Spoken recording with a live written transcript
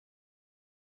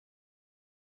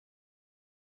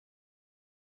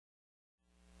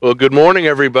Well, good morning,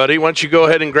 everybody. Why don't you go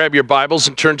ahead and grab your Bibles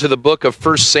and turn to the book of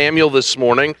 1 Samuel this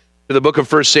morning, to the book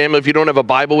of 1 Samuel. If you don't have a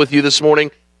Bible with you this morning,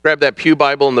 grab that pew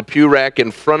Bible in the pew rack in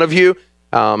front of you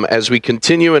as we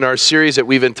continue in our series that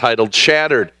we've entitled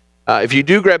Shattered. If you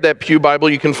do grab that pew Bible,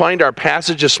 you can find our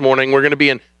passage this morning. We're going to be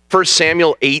in 1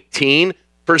 Samuel 18.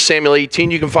 1 Samuel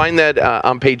 18, you can find that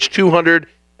on page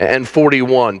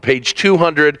 241. Page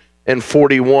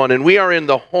 241. And we are in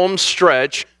the home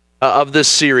stretch of this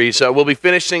series. We'll be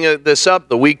finishing this up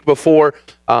the week before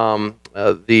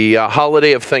the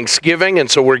holiday of Thanksgiving, and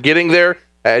so we're getting there.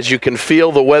 As you can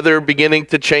feel the weather beginning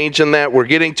to change in that, we're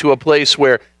getting to a place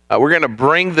where we're going to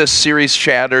bring this series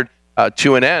Shattered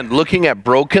to an end, looking at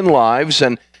broken lives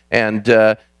and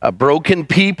broken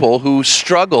people who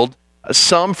struggled,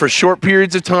 some for short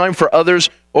periods of time, for others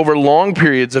over long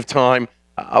periods of time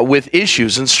with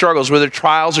issues and struggles, whether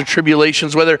trials or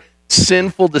tribulations, whether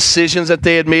sinful decisions that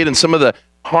they had made and some of the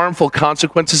harmful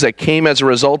consequences that came as a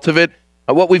result of it.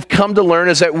 What we've come to learn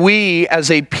is that we as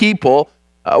a people,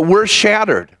 we're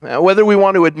shattered. Whether we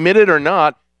want to admit it or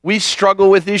not, we struggle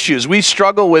with issues. We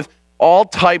struggle with all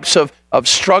types of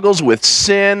struggles with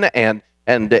sin and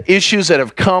issues that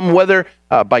have come, whether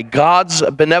by God's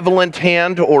benevolent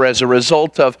hand or as a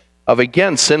result of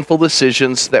again, sinful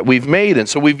decisions that we've made. And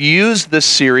so we've used this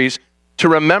series to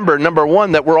remember, number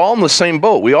one, that we're all in the same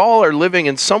boat. We all are living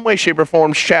in some way, shape, or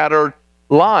form shattered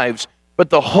lives. But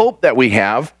the hope that we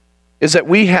have is that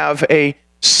we have a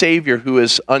Savior who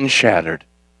is unshattered,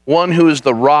 one who is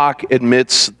the rock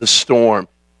amidst the storm.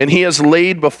 And he has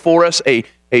laid before us a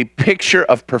picture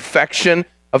of perfection,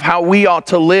 of how we ought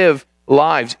to live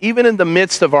lives, even in the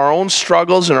midst of our own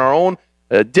struggles and our own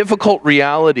difficult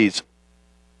realities.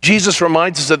 Jesus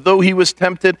reminds us that though he was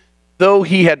tempted, though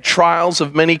he had trials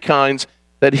of many kinds,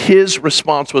 that his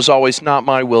response was always, not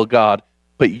my will, God,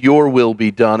 but your will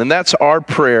be done. And that's our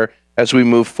prayer as we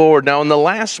move forward. Now, in the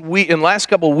last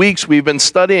couple of weeks, we've been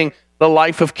studying the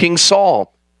life of King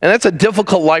Saul. And that's a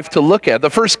difficult life to look at. The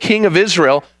first king of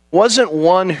Israel wasn't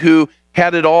one who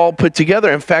had it all put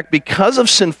together. In fact, because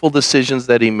of sinful decisions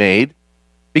that he made,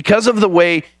 because of the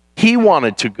way he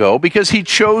wanted to go, because he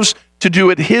chose to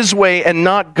do it his way and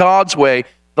not God's way,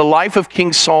 the life of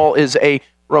King Saul is a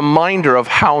reminder of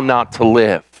how not to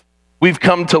live. We've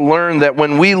come to learn that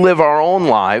when we live our own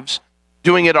lives,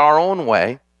 doing it our own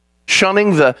way,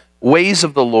 shunning the ways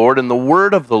of the Lord and the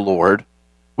word of the Lord,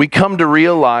 we come to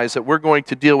realize that we're going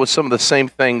to deal with some of the same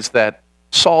things that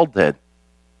Saul did.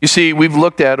 You see, we've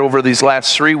looked at over these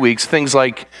last 3 weeks things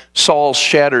like Saul's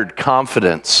shattered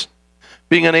confidence,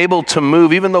 being unable to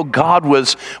move, even though God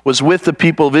was with the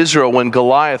people of Israel when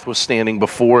Goliath was standing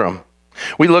before him.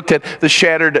 We looked at the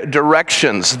shattered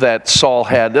directions that Saul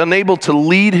had, unable to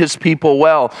lead his people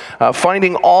well,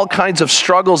 finding all kinds of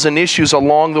struggles and issues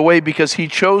along the way because he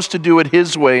chose to do it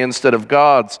his way instead of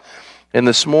God's. And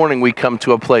this morning we come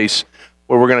to a place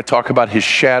where we're going to talk about his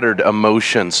shattered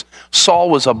emotions. Saul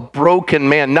was a broken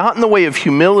man, not in the way of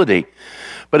humility,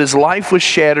 but his life was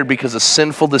shattered because of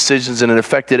sinful decisions, and it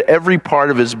affected every part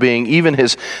of his being, even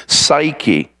his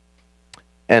psyche,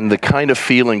 and the kind of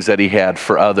feelings that he had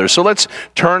for others. So let's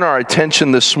turn our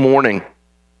attention this morning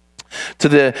to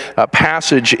the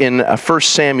passage in 1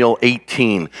 Samuel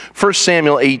 18. 1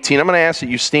 Samuel 18. I'm going to ask that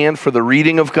you stand for the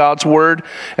reading of God's word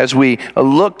as we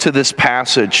look to this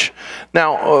passage.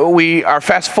 Now, we are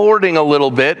fast forwarding a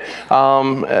little bit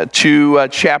to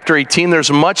chapter 18. There's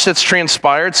much that's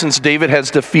transpired since David has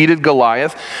defeated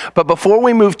Goliath. But before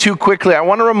we move too quickly, I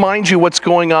want to remind you what's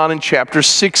going on in chapter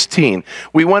 16.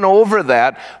 We went over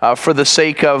that for the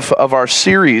sake of our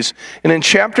series. And in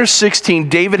chapter 16,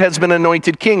 David has been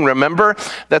anointed king. Remember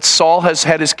that Saul has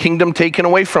had his kingdom taken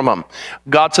away from him.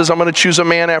 God says, I'm going to choose a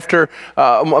man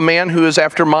who is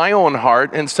after my own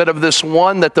heart instead of this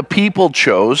one that the people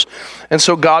chose. And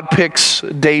so God picks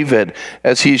David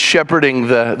as he's shepherding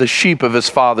the sheep of his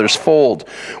father's fold.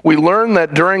 We learn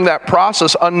that during that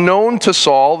process, unknown to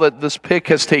Saul, that this pick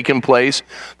has taken place,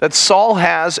 that Saul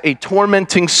has a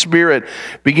tormenting spirit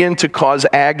begin to cause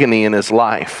agony in his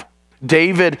life.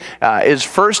 David is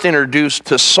first introduced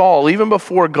to Saul even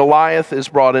before Goliath is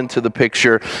brought into the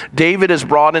picture. David is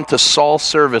brought into Saul's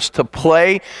service to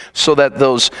play so that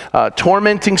those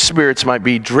tormenting spirits might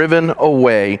be driven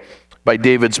away by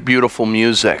David's beautiful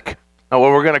music. Now,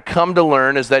 what we're going to come to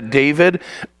learn is that David,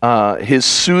 his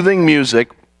soothing music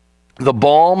The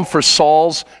balm for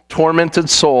Saul's tormented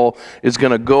soul is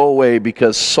going to go away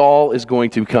because Saul is going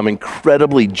to become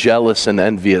incredibly jealous and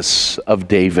envious of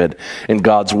David and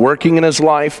God's working in his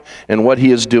life and what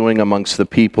he is doing amongst the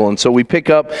people. And so we pick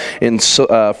up in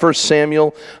 1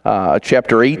 Samuel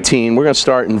chapter 18. We're going to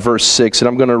start in verse 6, and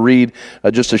I'm going to read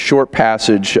just a short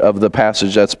passage of the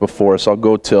passage that's before us. I'll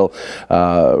go till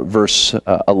verse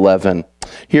 11.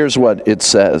 Here's what it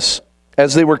says.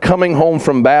 As they were coming home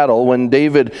from battle, when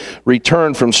David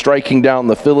returned from striking down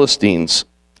the Philistines,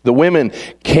 the women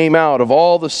came out of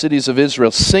all the cities of Israel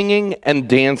singing and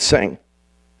dancing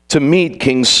to meet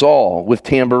King Saul with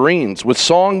tambourines, with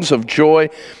songs of joy,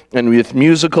 and with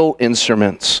musical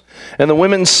instruments. And the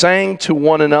women sang to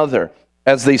one another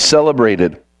as they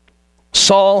celebrated.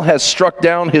 Saul has struck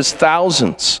down his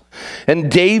thousands, and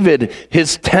David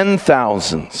his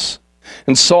 10,000s.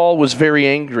 And Saul was very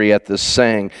angry at this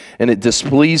saying, and it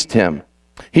displeased him.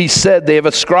 He said, they have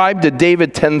ascribed to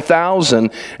David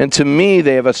 10,000, and to me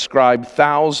they have ascribed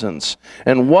thousands.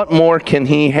 And what more can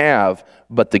he have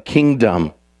but the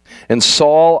kingdom? And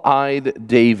Saul eyed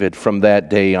David from that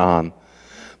day on.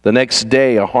 The next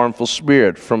day a harmful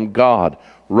spirit from God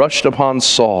rushed upon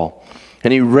Saul,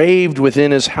 and he raved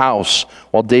within his house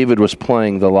while David was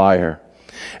playing the lyre.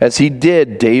 As he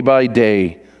did day by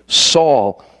day,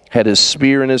 Saul had his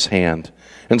spear in his hand.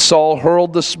 And Saul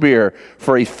hurled the spear,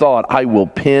 for he thought, I will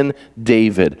pin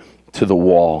David to the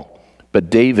wall. But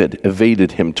David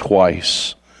evaded him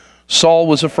twice. Saul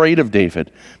was afraid of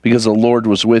David, because the Lord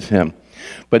was with him.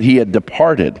 But he had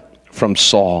departed from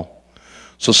Saul.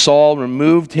 So Saul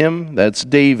removed him, that's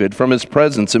David, from his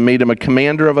presence, and made him a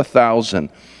commander of 1,000.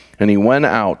 And he went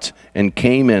out and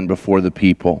came in before the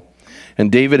people.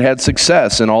 And David had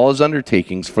success in all his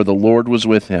undertakings, for the Lord was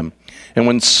with him. And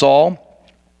when Saul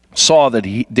saw that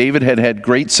David had had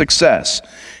great success,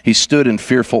 he stood in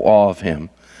fearful awe of him.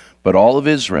 But all of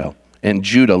Israel and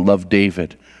Judah loved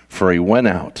David, for he went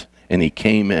out and he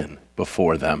came in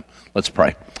before them. Let's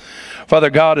pray. Father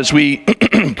God, as we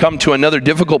come to another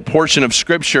difficult portion of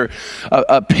Scripture,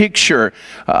 a picture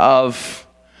of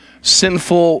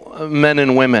sinful men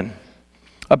and women,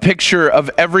 a picture of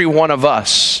every one of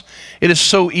us. It is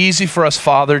so easy for us,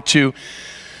 Father, to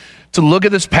look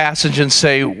at this passage and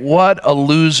say, what a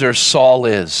loser Saul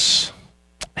is.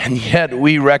 And yet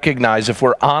we recognize, if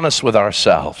we're honest with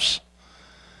ourselves,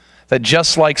 that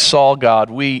just like Saul, God,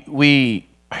 we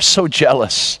are so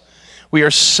jealous. We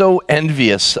are so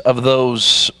envious of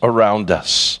those around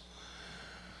us.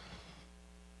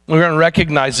 We're going to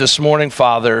recognize this morning,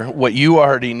 Father, what you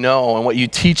already know and what you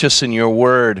teach us in your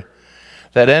word,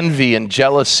 that envy and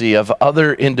jealousy of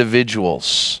other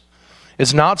individuals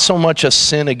is not so much a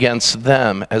sin against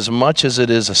them as much as it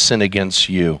is a sin against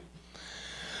you.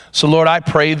 So Lord, I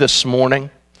pray this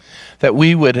morning that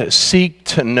we would seek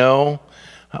to know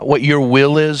what your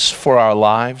will is for our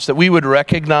lives, that we would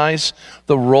recognize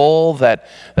the role that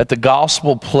the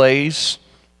gospel plays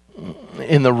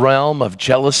in the realm of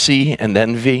jealousy and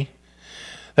envy,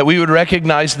 that we would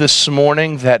recognize this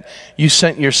morning that you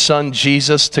sent your son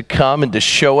Jesus to come and to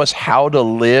show us how to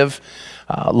live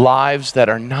lives that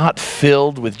are not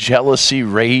filled with jealousy,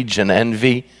 rage, and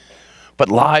envy, but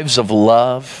lives of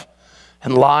love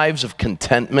and lives of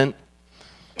contentment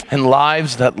and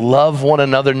lives that love one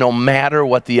another no matter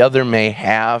what the other may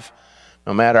have,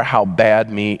 no matter how bad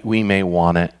we may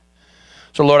want it.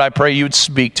 So Lord, I pray you would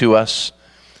speak to us,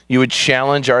 you would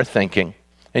challenge our thinking,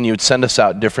 and you would send us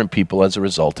out different people as a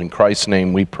result. In Christ's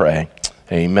name we pray.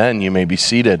 Amen. You may be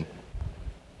seated.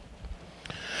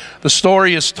 The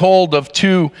story is told of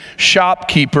two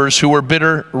shopkeepers who were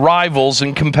bitter rivals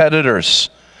and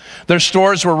competitors. Their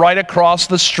stores were right across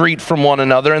the street from one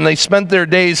another, and they spent their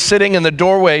days sitting in the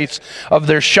doorways of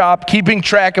their shop, keeping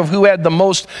track of who had the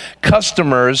most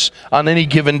customers on any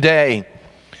given day.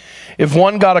 If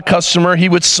one got a customer, he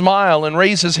would smile and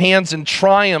raise his hands in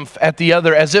triumph at the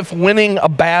other, as if winning a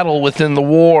battle within the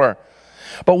war.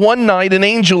 But one night, an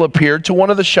angel appeared to one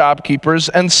of the shopkeepers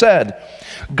and said,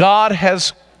 God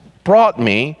has brought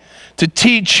me to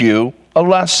teach you a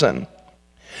lesson.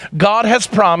 God has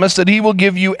promised that he will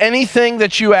give you anything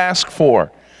that you ask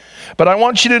for. But I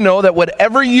want you to know that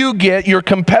whatever you get, your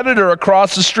competitor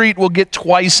across the street will get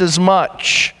twice as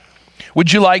much.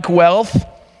 Would you like wealth?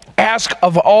 Ask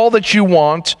of all that you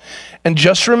want, and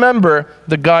just remember,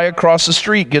 the guy across the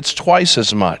street gets twice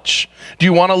as much. Do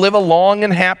you want to live a long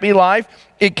and happy life?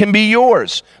 It can be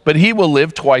yours, but he will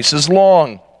live twice as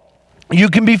long. You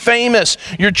can be famous.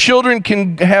 Your children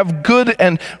can have good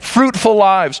and fruitful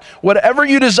lives. Whatever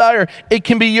you desire, it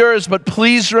can be yours. But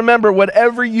please remember,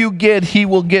 whatever you get, he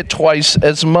will get twice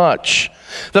as much.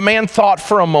 The man thought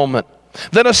for a moment.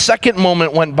 Then a second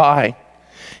moment went by.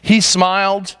 He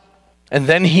smiled, and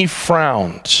then he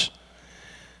frowned.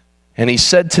 And he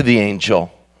said to the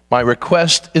angel, "My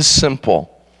request is simple.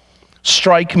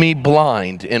 Strike me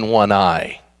blind in one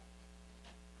eye."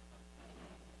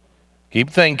 Keep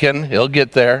thinking, he'll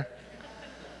get there.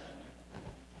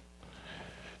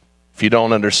 If you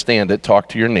don't understand it, talk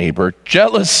to your neighbor.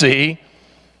 Jealousy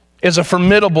is a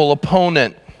formidable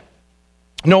opponent.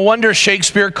 No wonder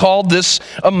Shakespeare called this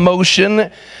emotion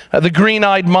the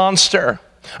green-eyed monster.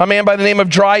 A man by the name of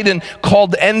Dryden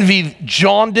called envy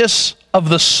jaundice of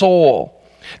the soul.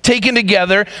 Taken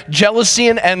together, jealousy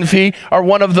and envy are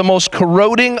one of the most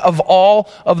corroding of all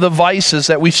of the vices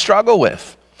that we struggle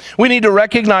with. We need to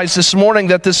recognize this morning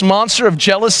that this monster of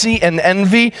jealousy and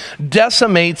envy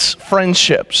decimates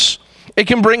friendships. It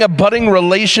can bring a budding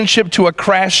relationship to a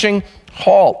crashing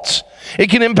halt. It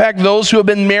can impact those who have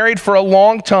been married for a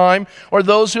long time or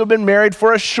those who have been married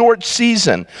for a short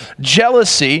season.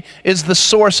 Jealousy is the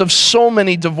source of so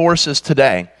many divorces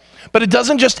today. But it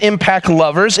doesn't just impact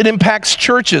lovers, it impacts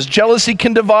churches. Jealousy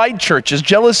can divide churches.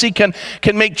 Jealousy can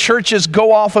make churches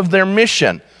go off of their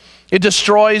mission. It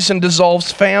destroys and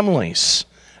dissolves families.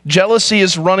 Jealousy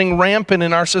is running rampant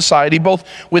in our society, both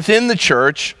within the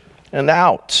church and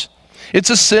out. It's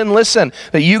a sin, listen,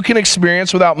 that you can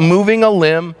experience without moving a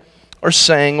limb or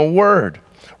saying a word.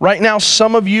 Right now,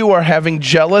 some of you are having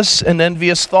jealous and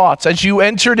envious thoughts. As you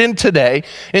entered in today,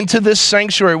 into this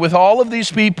sanctuary with all of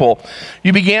these people,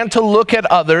 you began to look at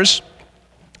others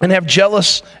and have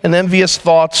jealous and envious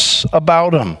thoughts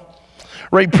about them.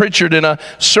 Ray Pritchard, in a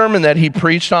sermon that he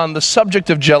preached on the subject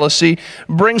of jealousy,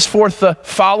 brings forth the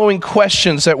following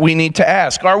questions that we need to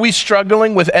ask. Are we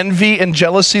struggling with envy and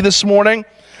jealousy this morning?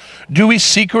 Do we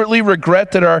secretly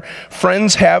regret that our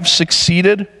friends have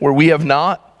succeeded where we have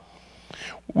not?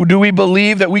 Do we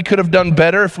believe that we could have done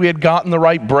better if we had gotten the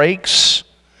right breaks?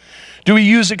 Do we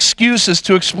use excuses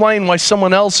to explain why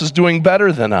someone else is doing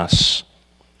better than us?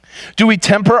 Do we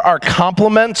temper our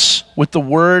compliments with the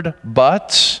word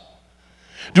but?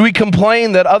 Do we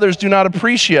complain that others do not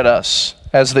appreciate us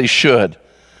as they should?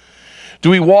 Do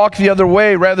we walk the other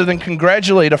way rather than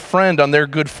congratulate a friend on their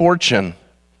good fortune?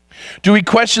 Do we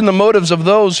question the motives of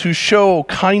those who show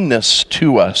kindness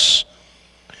to us?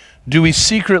 Do we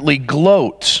secretly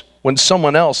gloat when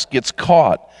someone else gets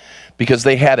caught because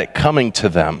they had it coming to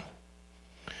them?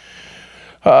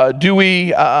 Do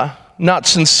we not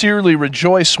sincerely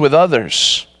rejoice with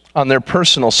others on their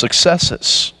personal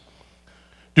successes?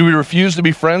 Do we refuse to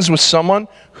be friends with someone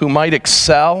who might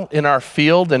excel in our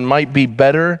field and might be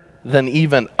better than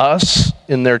even us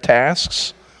in their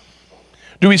tasks?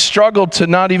 Do we struggle to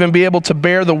not even be able to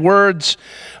bear the words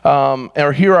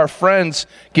or hear our friends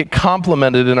get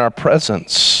complimented in our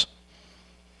presence?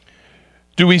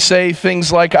 Do we say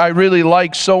things like, I really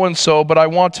like so-and-so, but I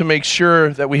want to make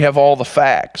sure that we have all the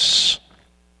facts?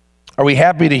 Are we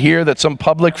happy to hear that some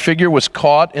public figure was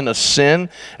caught in a sin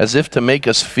as if to make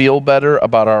us feel better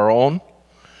about our own?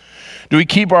 Do we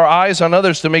keep our eyes on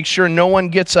others to make sure no one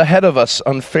gets ahead of us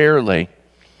unfairly?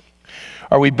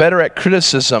 Are we better at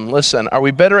criticism? Listen, are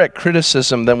we better at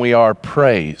criticism than we are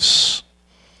praise?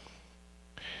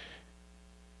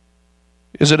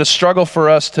 Is it a struggle for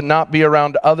us to not be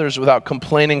around others without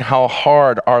complaining how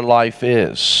hard our life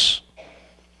is?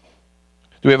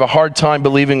 Do we have a hard time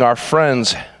believing our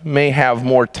friends may have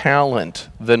more talent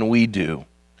than we do?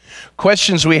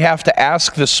 Questions we have to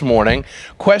ask this morning,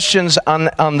 questions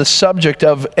on the subject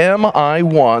of, am I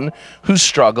one who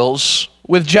struggles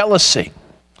with jealousy?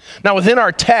 Now, within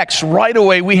our text, right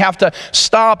away, we have to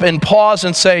stop and pause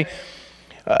and say,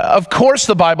 of course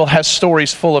the Bible has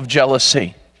stories full of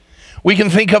jealousy. We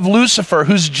can think of Lucifer,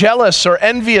 who's jealous or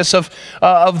envious of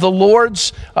the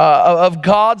Lord's, of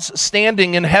God's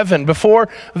standing in heaven. Before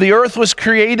the earth was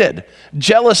created,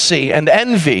 jealousy and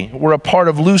envy were a part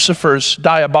of Lucifer's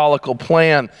diabolical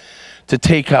plan to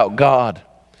take out God.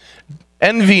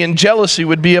 Envy and jealousy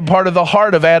would be a part of the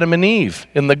heart of Adam and Eve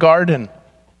in the garden.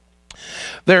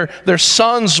 Their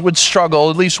sons would struggle,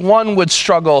 at least one would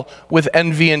struggle with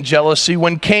envy and jealousy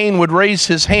when Cain would raise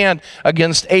his hand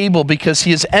against Abel because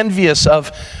he is envious of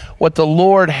what the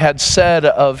Lord had said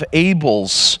of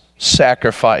Abel's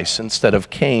sacrifice instead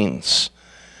of Cain's.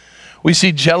 We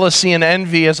see jealousy and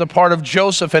envy as a part of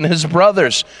Joseph and his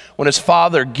brothers when his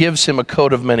father gives him a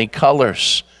coat of many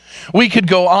colors. We could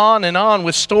go on and on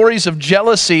with stories of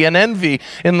jealousy and envy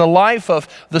in the life of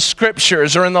the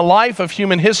scriptures or in the life of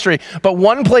human history. But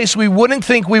one place we wouldn't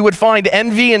think we would find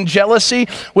envy and jealousy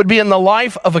would be in the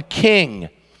life of a king.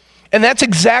 And that's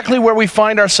exactly where we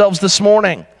find ourselves this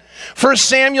morning. 1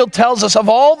 Samuel tells us of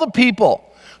all the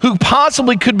people who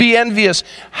possibly could be envious,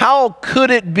 how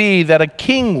could it be that a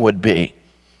king would be?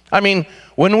 I mean,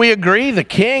 when we agree, the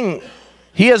king,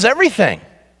 he has everything.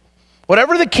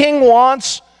 Whatever the king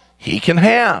wants, he can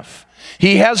have.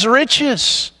 He has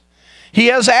riches. He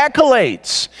has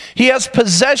accolades. He has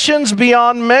possessions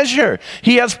beyond measure.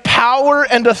 He has power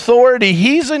and authority.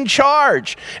 He's in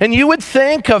charge. And you would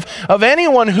think of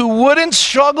anyone who wouldn't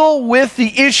struggle with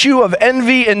the issue of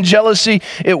envy and jealousy,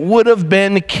 it would have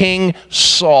been King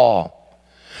Saul.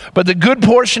 But the good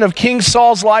portion of King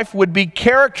Saul's life would be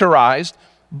characterized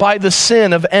by the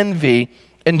sin of envy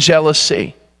and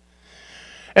jealousy.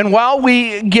 And while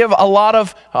we give a lot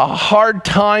of hard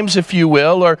times, if you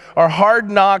will, or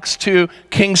hard knocks to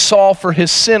King Saul for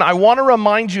his sin, I want to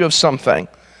remind you of something.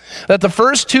 That the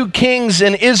first two kings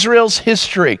in Israel's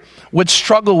history would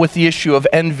struggle with the issue of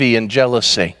envy and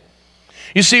jealousy.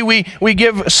 You see, we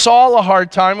give Saul a hard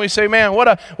time. We say, man,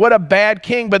 what a bad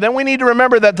king. But then we need to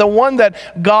remember that the one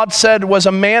that God said was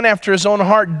a man after his own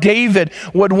heart, David,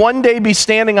 would one day be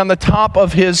standing on the top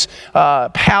of his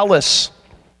palace.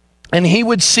 And he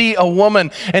would see a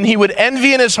woman, and he would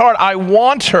envy in his heart, I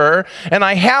want her, and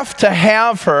I have to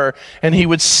have her. And he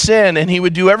would sin, and he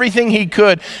would do everything he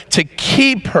could to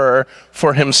keep her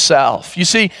for himself. You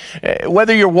see,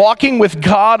 whether you're walking with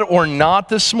God or not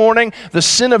this morning, the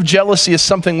sin of jealousy is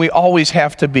something we always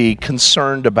have to be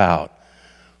concerned about.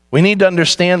 We need to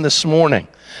understand this morning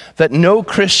that no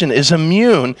Christian is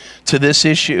immune to this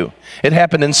issue. It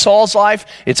happened in Saul's life,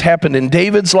 it's happened in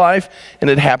David's life, and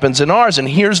it happens in ours. And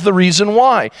here's the reason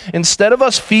why. Instead of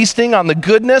us feasting on the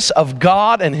goodness of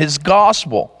God and his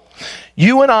gospel,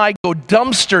 you and I go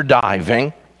dumpster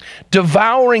diving,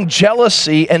 devouring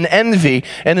jealousy and envy,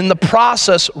 and in the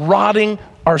process, rotting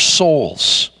our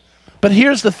souls. But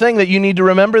here's the thing that you need to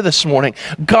remember this morning.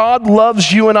 God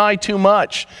loves you and I too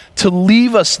much to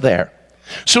leave us there.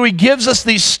 So he gives us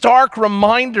these stark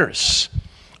reminders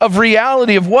of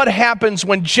reality of what happens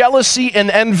when jealousy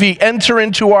and envy enter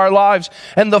into our lives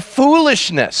and the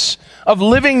foolishness of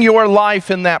living your life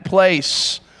in that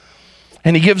place.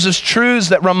 And he gives us truths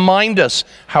that remind us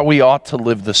how we ought to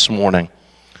live this morning.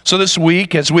 So this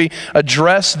week, as we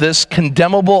address this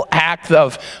condemnable act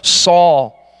of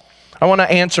Saul, I want to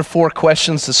answer 4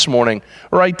 questions this morning.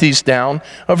 Write these down.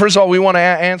 First of all, we want to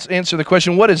answer the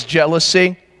question, what is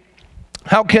jealousy?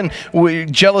 How can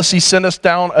jealousy send us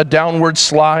down a downward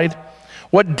slide?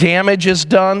 What damage is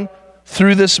done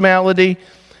through this malady?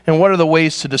 And what are the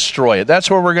ways to destroy it?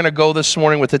 That's where we're going to go this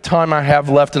morning with the time I have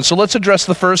left. And so let's address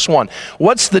the first one.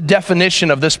 What's the definition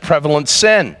of this prevalent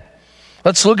sin?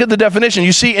 Let's look at the definition.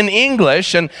 You see, in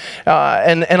English, and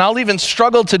I'll even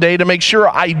struggle today to make sure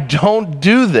I don't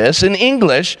do this. In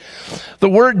English, the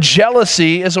word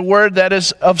jealousy is a word that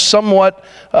is of somewhat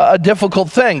a difficult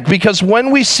thing. Because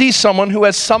when we see someone who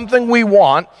has something we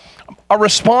want, our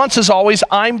response is always,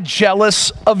 I'm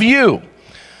jealous of you.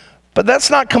 But that's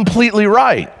not completely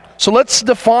right. So let's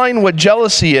define what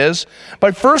jealousy is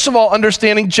by first of all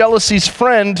understanding jealousy's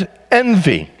friend,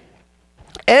 envy.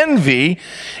 Envy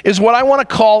is what I want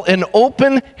to call an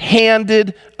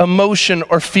open-handed emotion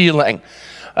or feeling.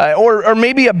 Or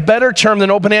maybe a better term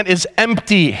than open-handed is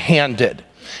empty-handed.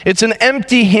 It's an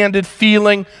empty-handed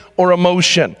feeling or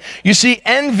emotion. You see,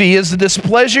 envy is the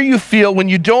displeasure you feel when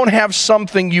you don't have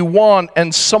something you want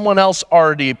and someone else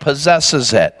already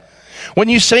possesses it. When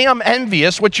you say I'm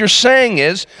envious, what you're saying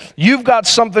is, you've got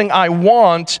something I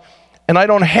want and I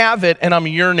don't have it and I'm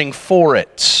yearning for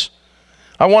it.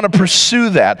 I want to pursue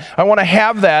that. I want to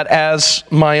have that as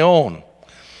my own.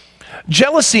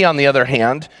 Jealousy, on the other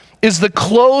hand, is the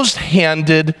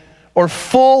closed-handed or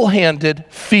full-handed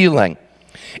feeling.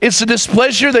 It's the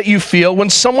displeasure that you feel when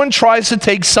someone tries to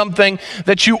take something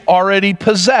that you already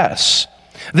possess.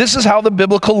 This is how the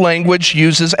biblical language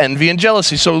uses envy and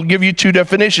jealousy. So I'll give you 2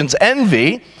 definitions.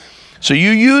 Envy, so you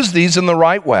use these in the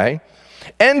right way.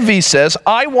 Envy says,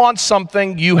 I want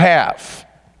something you have.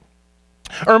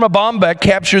 Irma Bombeck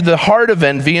captured the heart of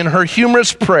envy in her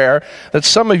humorous prayer that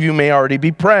some of you may already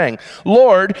be praying.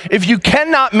 Lord, if you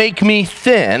cannot make me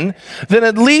thin, then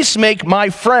at least make my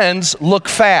friends look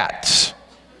fat.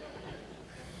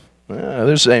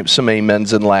 There's some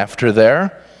amens and laughter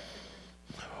there.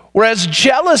 Whereas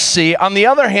jealousy, on the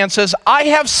other hand, says, I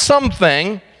have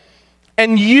something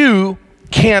and you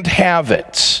can't have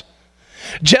it.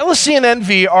 Jealousy and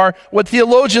envy are what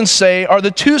theologians say are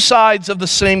the 2 sides of the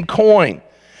same coin.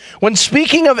 When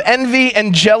speaking of envy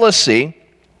and jealousy,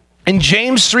 in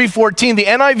James 3:14, the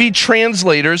NIV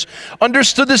translators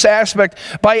understood this aspect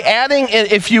by adding,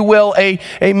 if you will, a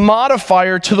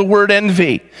modifier to the word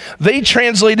envy. They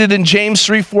translated in James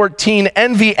 3:14,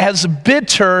 envy as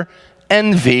bitter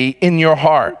envy in your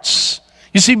hearts.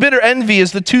 You see, bitter envy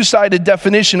is the two-sided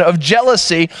definition of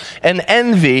jealousy and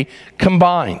envy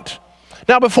combined.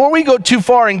 Now, before we go too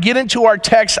far and get into our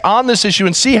text on this issue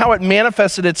and see how it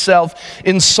manifested itself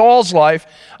in Saul's life,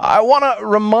 I want to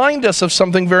remind us of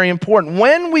something very important.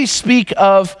 When we speak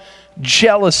of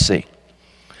jealousy,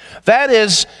 that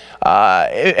is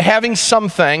having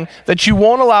something that you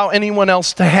won't allow anyone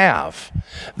else to have.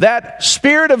 That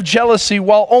spirit of jealousy,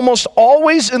 while almost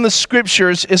always in the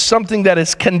scriptures is something that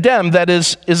is condemned, that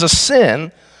is a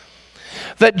sin,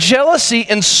 that jealousy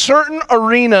in certain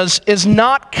arenas is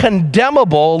not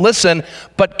condemnable, listen,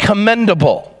 but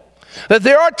commendable. That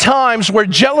there are times where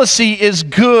jealousy is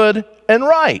good and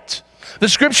right. The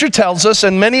scripture tells us,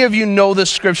 and many of you know this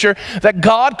scripture, that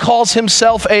God calls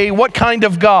himself a what kind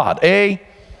of God? A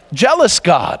jealous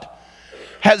God.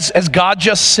 Has God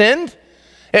just sinned?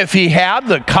 If he had,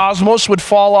 the cosmos would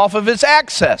fall off of its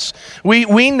axis.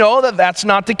 We know that that's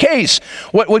not the case.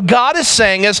 What God is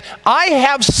saying is, I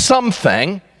have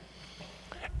something,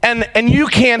 and you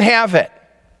can't have it.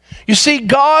 You see,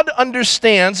 God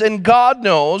understands and God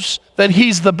knows that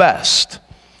he's the best.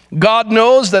 God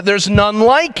knows that there's none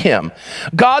like him.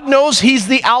 God knows he's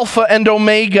the Alpha and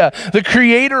Omega, the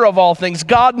creator of all things.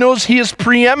 God knows he is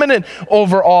preeminent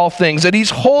over all things, that he's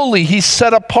holy, he's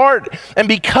set apart. And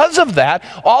because of that,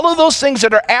 all of those things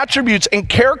that are attributes and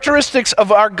characteristics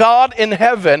of our God in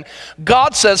heaven,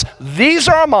 God says, these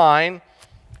are mine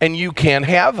and you can't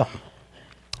have them.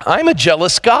 I'm a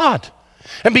jealous God.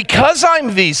 And because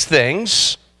I'm these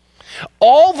things,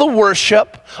 all the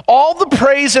worship, all the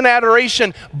praise and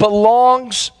adoration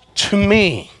belongs to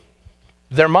me.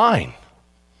 They're mine.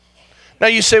 Now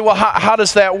you say, well, how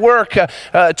does that work?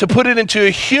 To put it into a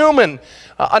human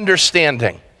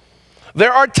understanding,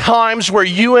 there are times where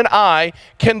you and I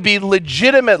can be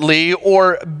legitimately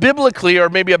or biblically, or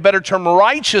maybe a better term,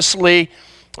 righteously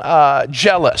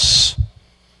jealous.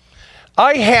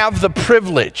 I have the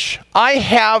privilege, I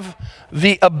have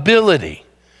the ability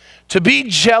to be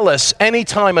jealous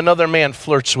anytime another man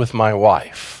flirts with my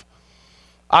wife.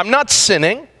 I'm not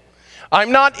sinning.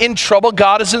 I'm not in trouble.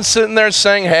 God isn't sitting there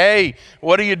saying, hey,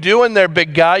 what are you doing there,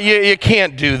 big guy? You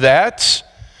can't do that.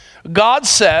 God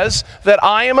says that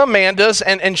I am Amanda's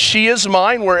and she is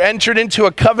mine. We're entered into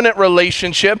a covenant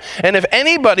relationship. And if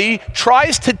anybody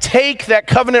tries to take that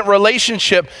covenant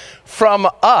relationship from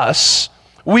us,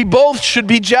 we both should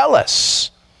be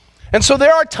jealous. And so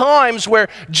there are times where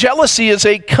jealousy is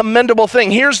a commendable thing.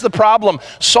 Here's the problem.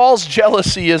 Saul's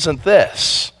jealousy isn't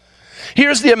this.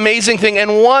 Here's the amazing thing.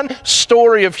 In one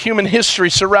story of human history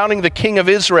surrounding the king of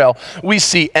Israel, we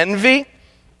see envy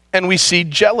and we see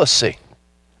jealousy.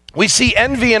 We see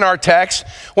envy in our text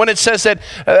when it says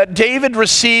that David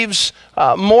receives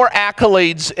more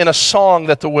accolades in a song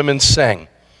that the women sing.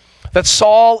 That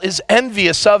Saul is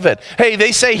envious of it. Hey,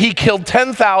 they say he killed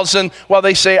 10,000, while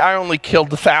they say I only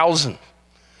killed 1,000.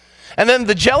 And then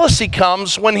the jealousy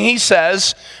comes when he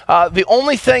says, the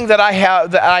only thing that I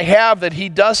have that he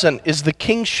doesn't is the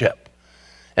kingship.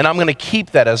 And I'm going to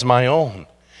keep that as my own.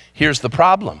 Here's the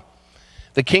problem.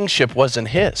 The kingship wasn't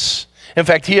his. In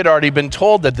fact, he had already been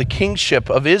told that the kingship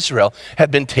of Israel had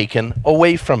been taken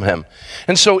away from him.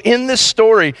 And so in this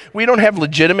story, we don't have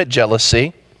legitimate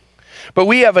jealousy. But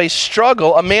we have a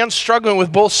struggle, a man struggling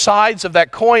with both sides of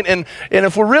that coin. And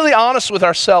if we're really honest with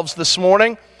ourselves this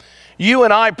morning, you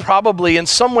and I probably in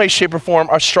some way, shape, or form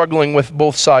are struggling with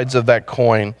both sides of that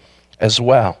coin as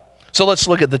well. So let's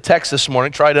look at the text this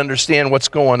morning, try to understand what's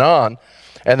going on,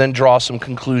 and then draw some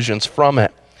conclusions from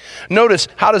it. Notice,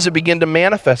 how does it begin to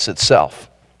manifest itself?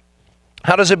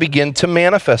 How does it begin to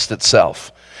manifest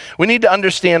itself? We need to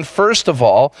understand, first of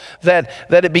all, that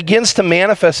it begins to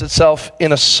manifest itself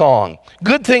in a song.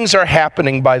 Good things are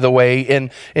happening, by the way, in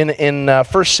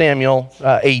 1 Samuel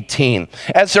 18.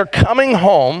 As they're coming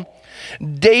home,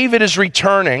 David is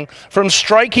returning from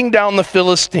striking down the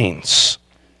Philistines.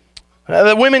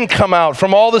 The women come out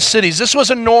from all the cities. This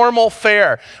was a normal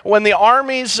fare. When the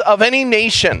armies of any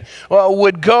nation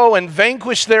would go and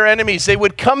vanquish their enemies, they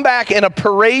would come back in a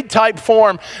parade-type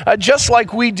form, just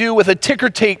like we do with a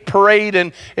ticker-tape parade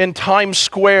in Times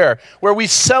Square, where we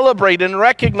celebrate and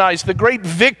recognize the great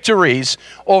victories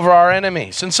over our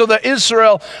enemies. And so the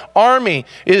Israel army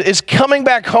is coming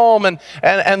back home,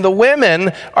 and the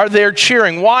women are there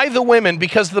cheering. Why the women?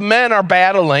 Because the men are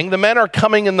battling. The men are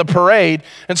coming in the parade,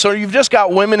 and so you've just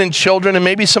got women and children and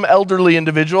maybe some elderly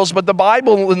individuals, but the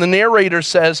Bible and the narrator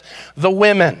says the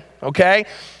women, okay?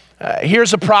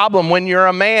 Here's a problem. When you're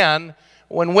a man,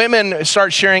 when women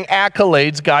start sharing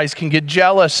accolades, guys can get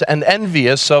jealous and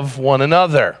envious of one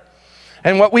another.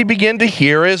 And what we begin to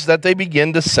hear is that they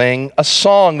begin to sing a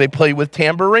song. They play with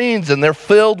tambourines, and they're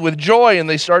filled with joy, and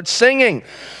they start singing.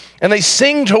 And they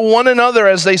sing to one another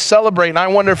as they celebrate. And I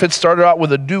wonder if it started out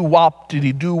with a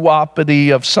doo-wop-diddy,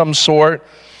 doo-wop-diddy of some sort.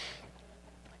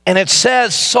 And it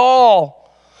says,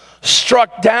 Saul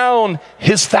struck down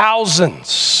his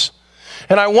thousands.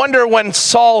 And I wonder when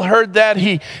Saul heard that,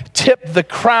 he tipped the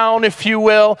crown, if you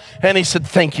will, and he said,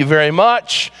 thank you very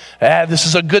much. This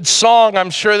is a good song. I'm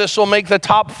sure this will make the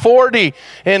top 40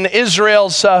 in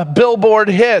Israel's Billboard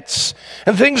hits.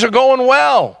 And things are going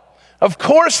well. Of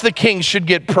course the king should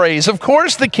get praise. Of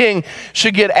course the king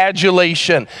should get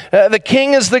adulation. The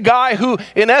king is the guy who,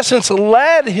 in essence,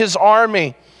 led his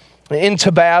army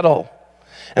into battle.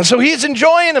 And so he's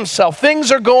enjoying himself.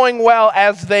 Things are going well,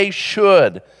 as they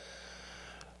should.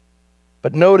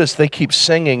 But notice they keep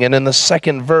singing, and in the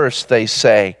second verse they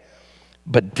say,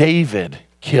 but David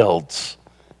killed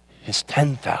his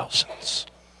 10,000s.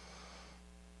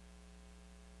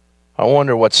 I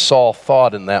wonder what Saul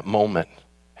thought in that moment.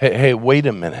 Hey, wait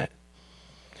a minute.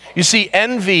 You see,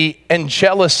 envy and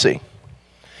jealousy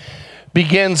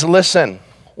begins, listen,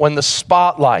 when the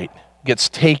spotlight gets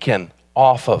taken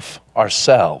off of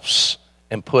ourselves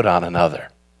and put on another.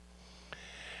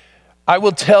 I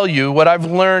will tell you what I've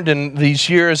learned in these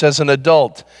years as an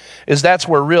adult is that's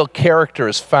where real character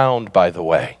is found, by the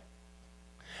way.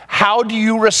 How do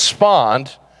you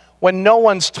respond when no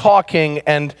one's talking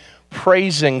and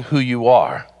praising who you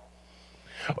are?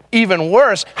 Even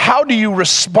worse, how do you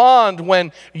respond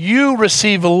when you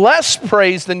receive less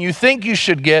praise than you think you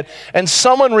should get and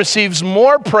someone receives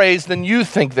more praise than you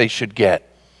think they should get?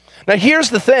 Now here's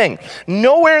the thing.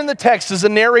 Nowhere in the text does the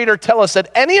narrator tell us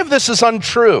that any of this is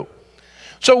untrue.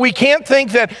 So we can't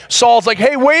think that Saul's like,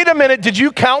 hey, wait a minute, did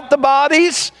you count the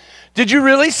bodies? Did you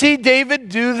really see David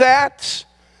do that?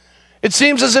 It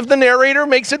seems as if the narrator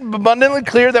makes it abundantly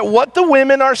clear that what the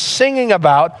women are singing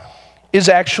about is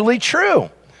actually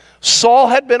true. Saul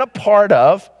had been a part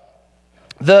of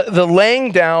the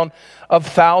laying down of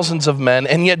thousands of men,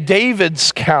 and yet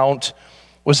David's count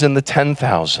was in the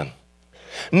 10,000.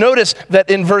 Notice that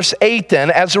in verse 8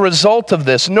 then, as a result of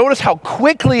this, notice how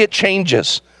quickly it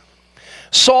changes.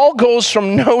 Saul goes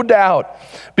from no doubt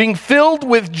being filled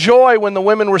with joy when the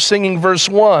women were singing verse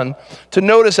 1 to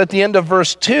notice at the end of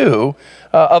verse 2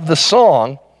 of the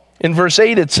song, in verse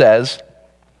 8 it says,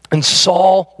 and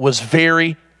Saul was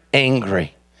very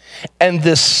angry, and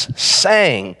this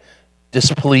saying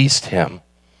displeased him.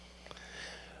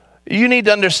 You need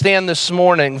to understand this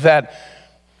morning that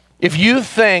if you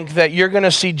think that you're going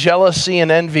to see jealousy and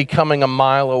envy coming a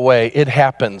mile away, it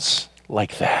happens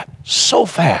like that, so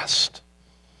fast.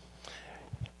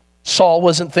 Saul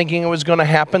wasn't thinking it was going to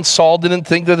happen. Saul didn't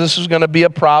think that this was going to be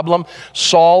a problem.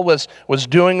 Saul was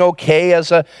doing okay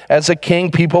as a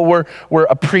king. People were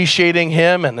appreciating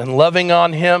him and loving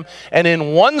on him. And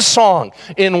in one song,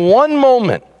 in one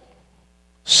moment,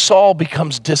 Saul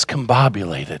becomes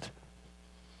discombobulated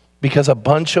because a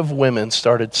bunch of women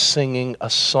started singing a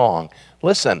song,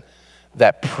 listen,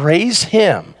 that praise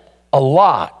him a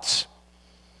lot,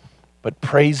 but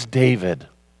praise David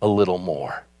a little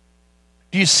more.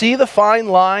 Do you see the fine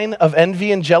line of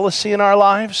envy and jealousy in our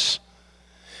lives?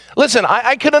 Listen,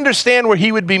 I could understand where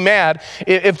he would be mad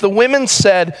if the women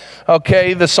said,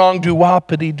 okay, the song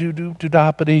doo-wop-a-dee,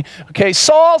 doo-doo-doo-dop-a-dee. Okay,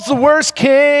 Saul's the worst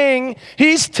king.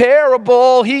 He's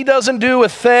terrible. He doesn't do a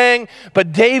thing.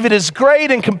 But David is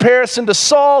great in comparison to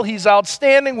Saul. He's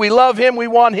outstanding. We love him. We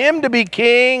want him to be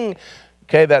king.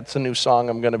 Okay, that's a new song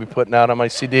I'm going to be putting out on my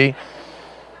CD.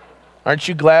 Aren't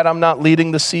you glad I'm not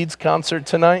leading the Seeds concert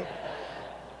tonight?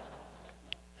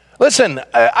 Listen,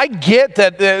 I get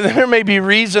that there may be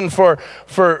reason for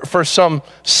some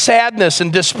sadness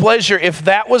and displeasure if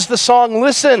that was the song.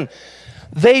 Listen,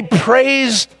 they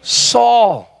praised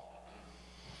Saul,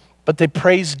 but they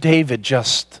praised David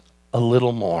just a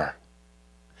little more.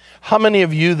 How many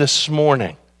of you this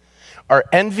morning are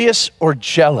envious or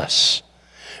jealous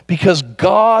because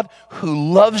God,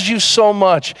 who loves you so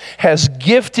much, has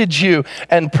gifted you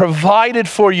and provided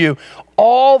for you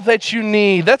all that you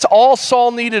need? That's all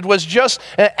Saul needed, was just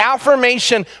an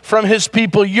affirmation from his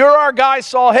people. You're our guy,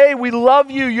 Saul. Hey, we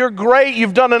love you. You're great.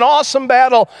 You've done an awesome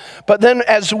battle. But then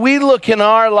as we look in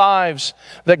our lives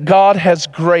that God has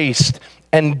graced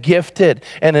and gifted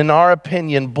and, in our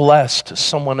opinion, blessed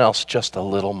someone else just a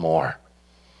little more.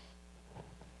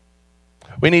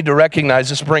 We need to recognize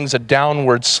this brings a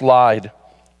downward slide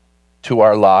to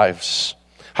our lives.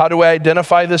 How do I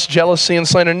identify this jealousy and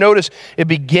slander? Notice it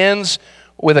begins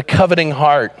with a coveting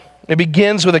heart. It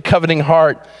begins with a coveting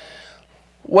heart.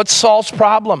 What's Saul's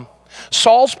problem?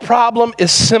 Saul's problem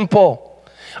is simple.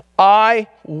 I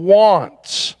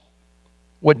want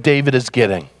what David is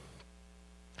getting.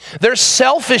 There's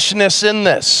selfishness in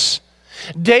this.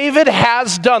 David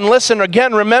has done, listen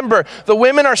again, remember, the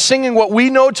women are singing what we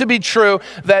know to be true,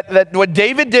 that what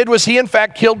David did was he in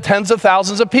fact killed tens of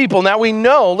thousands of people. Now we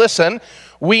know, listen,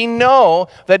 we know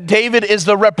that David is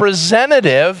the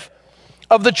representative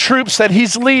of the troops that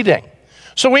he's leading.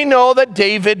 So we know that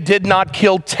David did not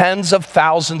kill tens of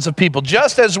thousands of people,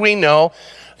 just as we know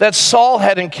that Saul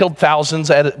hadn't killed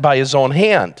thousands by his own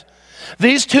hand.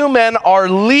 These two men are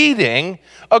leading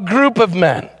a group of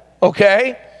men,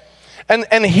 okay?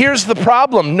 And here's the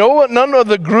problem. None of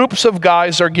the groups of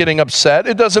guys are getting upset.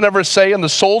 It doesn't ever say, and the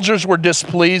soldiers were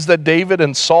displeased that David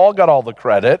and Saul got all the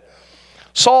credit.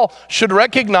 Saul should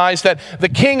recognize that the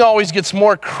king always gets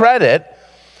more credit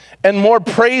and more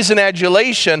praise and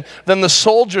adulation than the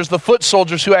soldiers, the foot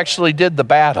soldiers who actually did the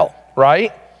battle,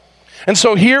 right? And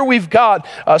so here we've got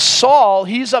Saul,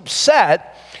 he's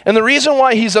upset, and the reason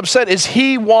why he's upset is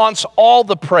he wants all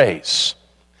the praise.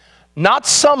 Not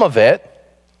some of it,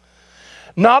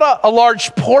 not a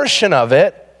large portion of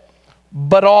it,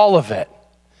 but all of it.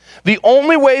 The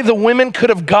only way the women could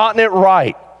have gotten it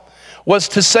right was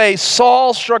to say,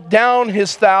 Saul struck down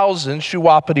his thousands,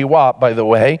 shoo-whoppity-wop, by the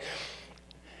way,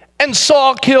 and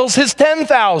Saul kills his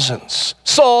 10,000s.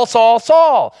 Saul, Saul,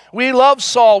 Saul. We love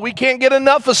Saul. We can't get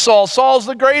enough of Saul. Saul's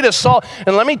the greatest. Saul.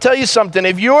 And let me tell you something.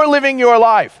 If you're living your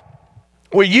life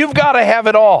where you've got to have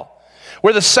it all,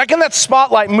 where the second that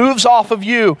spotlight moves off of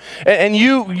you and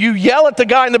you yell at the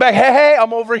guy in the back, hey,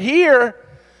 I'm over here.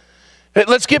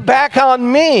 Let's get back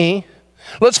on me.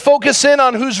 Let's focus in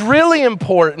on who's really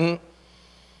important.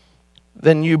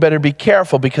 Then you better be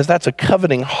careful, because that's a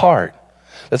coveting heart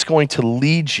that's going to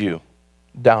lead you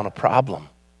down a problem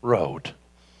road.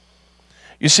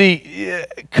 You see,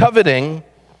 coveting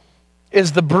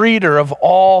is the breeder of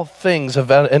all things of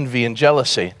envy and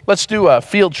jealousy. Let's do a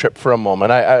field trip for a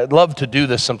moment. I'd love to do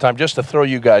this sometime just to throw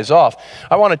you guys off.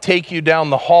 I want to take you down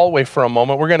the hallway for a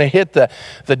moment. We're going to hit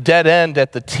the dead end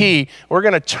at the T. We're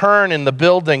going to turn in the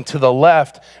building to the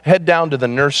left, head down to the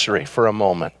nursery for a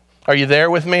moment. Are you there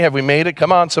with me? Have we made it?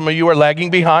 Come on, some of you are lagging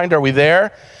behind. Are we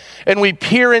there? And we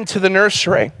peer into the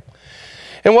nursery.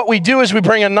 And what we do is we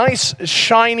bring a nice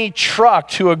shiny truck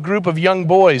to a group of young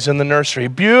boys in the nursery.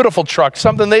 Beautiful truck,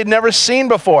 something they'd never seen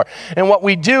before. And what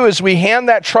we do is we hand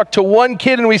that truck to one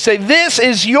kid and we say, this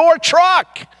is your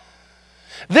truck.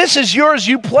 This is yours.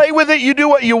 You play with it. You do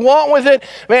what you want with it.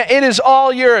 Man, it is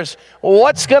all yours.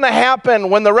 What's going to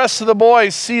happen when the rest of the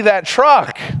boys see that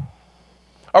truck?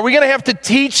 Are we going to have to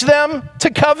teach them to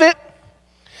covet?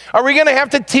 Are we going to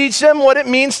have to teach them what it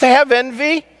means to have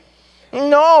envy?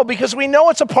 No, because we know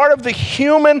it's a part of the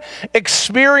human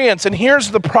experience. And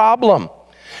here's the problem.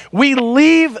 We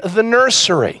leave the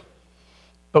nursery,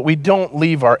 but we don't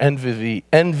leave our envy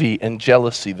and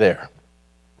jealousy there.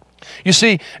 You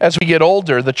see, as we get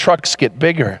older, the trucks get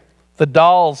bigger. The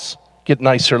dolls get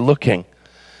nicer looking.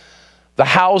 The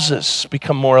houses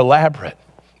become more elaborate.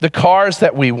 The cars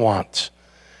that we want.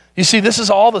 You see, this is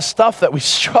all the stuff that we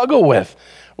struggle with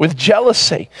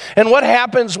jealousy. And what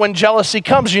happens when jealousy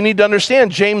comes? You need to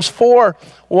understand, James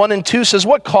 4:1-2 says,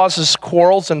 what causes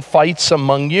quarrels and fights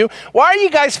among you? Why are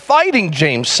you guys fighting,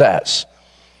 James says.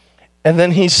 And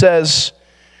then he says,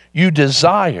 you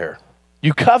desire,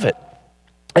 you covet,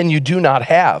 and you do not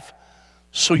have,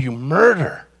 so you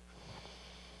murder.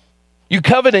 You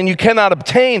covet and you cannot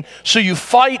obtain, so you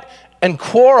fight and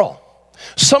quarrel.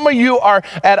 Some of you are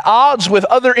at odds with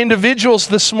other individuals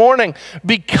this morning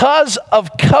because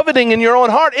of coveting in your own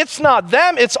heart. It's not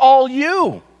them, it's all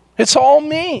you. It's all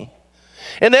me.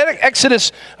 In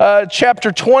Exodus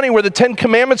chapter 20, where the 10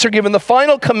 commandments are given, the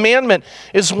final commandment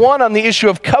is one on the issue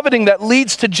of coveting that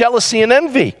leads to jealousy and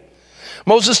envy.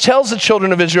 Moses tells the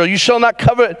children of Israel, you shall not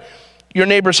covet your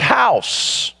neighbor's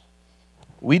house.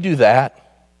 We do that.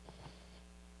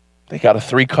 They got a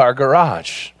 3-car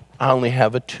garage. I only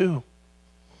have a 2.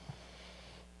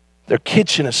 Their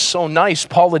kitchen is so nice,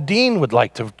 Paula Dean would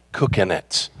like to cook in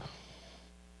it.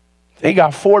 They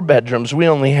got 4 bedrooms, we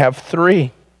only have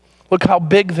 3. Look how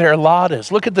big their lot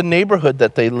is. Look at the neighborhood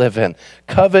that they live in.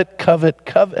 Covet, covet,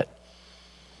 covet.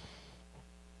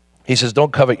 He says,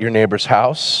 don't covet your neighbor's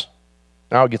house.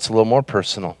 Now it gets a little more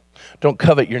personal. Don't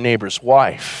covet your neighbor's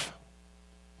wife.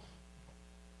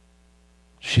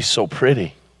 She's so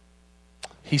pretty.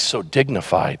 He's so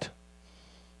dignified.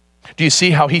 Do you see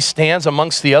how he stands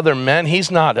amongst the other men? He's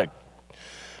not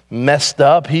messed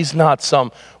up. He's not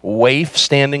some waif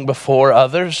standing before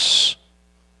others.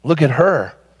 Look at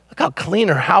her. Look how clean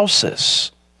her house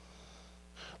is.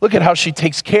 Look at how she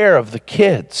takes care of the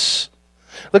kids.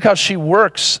 Look how she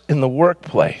works in the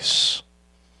workplace.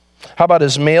 How about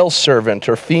his male servant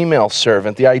or female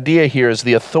servant? The idea here is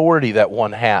the authority that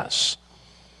one has.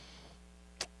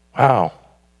 Wow.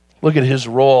 Look at his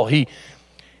role.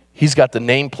 He's got the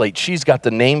nameplate. She's got the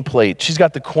nameplate. She's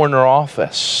got the corner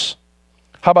office.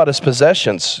 How about his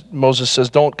possessions? Moses says,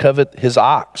 don't covet his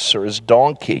ox or his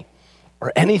donkey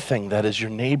or anything that is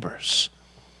your neighbor's.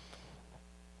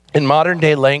 In modern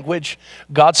day language,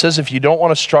 God says if you don't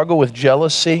want to struggle with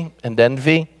jealousy and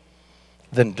envy,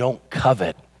 then don't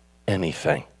covet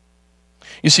anything.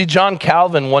 You see, John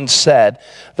Calvin once said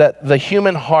that the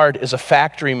human heart is a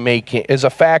factory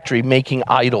making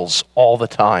idols all the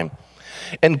time.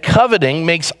 And coveting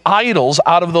makes idols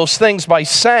out of those things by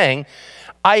saying,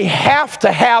 I have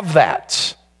to have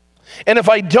that. And if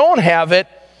I don't have it,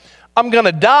 I'm going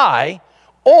to die,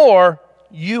 or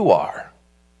you are.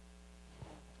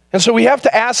 And so we have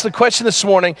to ask the question this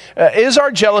morning, is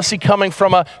our jealousy coming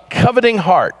from a coveting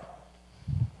heart?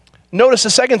 Notice the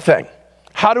second thing.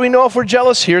 How do we know if we're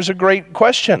jealous? Here's a great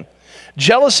question.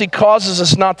 Jealousy causes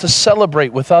us not to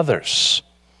celebrate with others.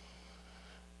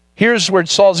 Here's where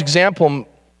Saul's example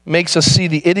makes us see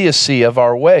the idiocy of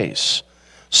our ways.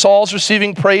 Saul's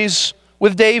receiving praise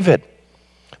with David.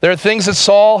 There are things that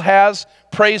Saul has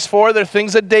praise for. There are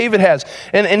things that David has.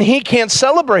 And he can't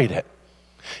celebrate it.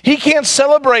 He can't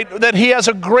celebrate that he has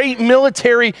a great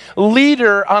military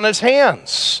leader on his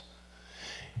hands.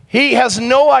 He has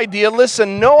no idea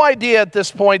at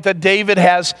this point that David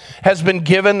has been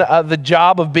given the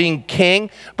job of being king.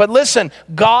 But listen,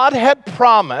 God had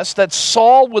promised that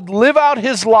Saul would live out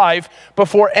his life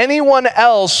before anyone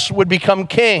else would become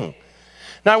king.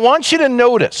 Now I want you to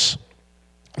notice,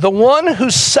 the one who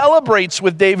celebrates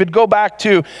with David, go back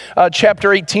to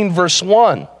chapter 18, verse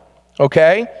 1,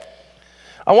 okay?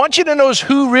 I want you to notice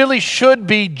who really should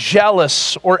be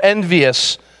jealous or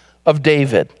envious of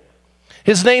David.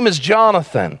 His name is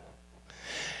Jonathan.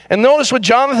 And notice what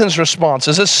Jonathan's response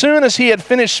is. As soon as he had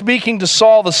finished speaking to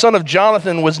Saul, the son of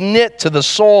Jonathan was knit to the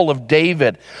soul of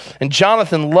David. And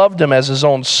Jonathan loved him as his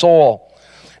own soul.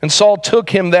 And Saul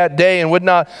took him that day and would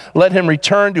not let him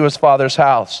return to his father's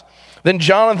house. Then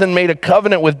Jonathan made a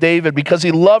covenant with David because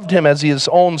he loved him as his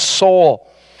own soul.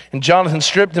 And Jonathan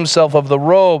stripped himself of the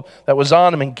robe that was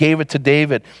on him and gave it to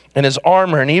David, and his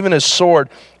armor, and even his sword,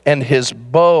 and his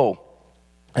bow,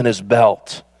 and his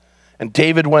belt. And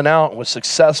David went out and was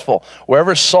successful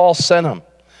wherever Saul sent him.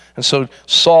 And so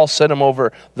Saul set him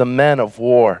over the men of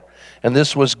war. And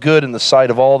this was good in the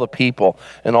sight of all the people,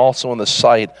 and also in the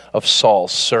sight of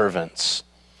Saul's servants.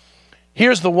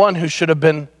 Here's the one who should have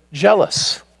been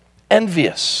jealous,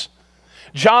 envious.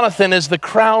 Jonathan is the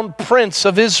crown prince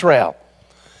of Israel.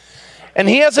 And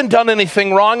he hasn't done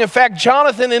anything wrong. In fact,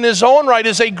 Jonathan in his own right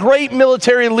is a great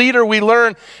military leader. We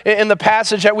learn in the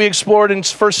passage that we explored in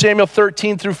 1 Samuel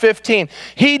 13 through 15.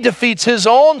 He defeats his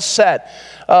own set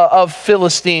of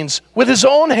Philistines with his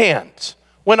own hands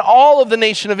when all of the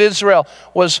nation of Israel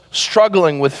was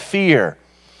struggling with fear.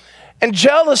 And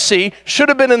jealousy should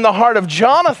have been in the heart of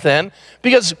Jonathan,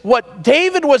 because what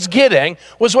David was getting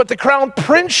was what the crown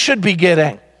prince should be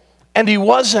getting, and he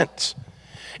wasn't.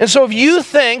 And so if you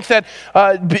think that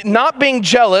not being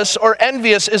jealous or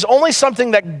envious is only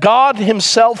something that God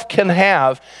himself can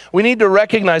have, we need to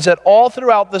recognize that all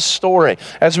throughout this story,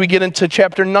 as we get into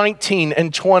chapter 19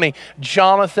 and 20,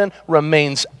 Jonathan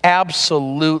remains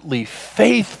absolutely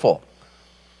faithful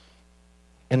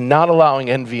in not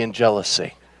allowing envy and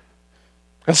jealousy.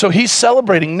 And so he's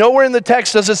celebrating. Nowhere in the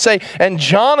text does it say, and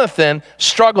Jonathan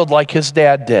struggled like his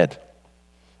dad did.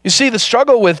 You see, the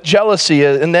struggle with jealousy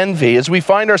and envy is we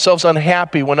find ourselves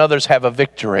unhappy when others have a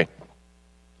victory.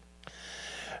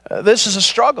 This is a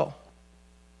struggle.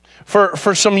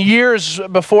 For some years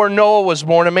before Noah was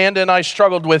born, Amanda and I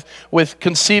struggled with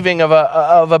conceiving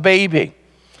of a baby.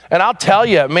 And I'll tell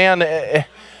you, man,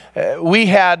 we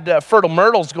had fertile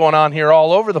myrtles going on here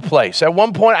all over the place. At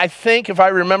one point, I think, if I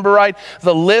remember right,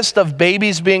 the list of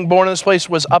babies being born in this place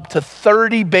was up to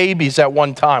 30 babies at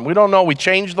one time. We don't know. We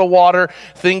changed the water.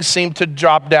 Things seemed to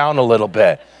drop down a little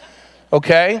bit.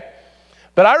 Okay?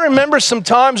 But I remember some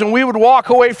times when we would walk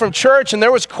away from church and there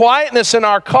was quietness in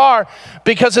our car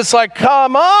because it's like,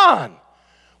 come on.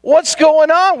 What's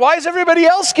going on? Why does everybody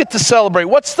else get to celebrate?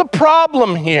 What's the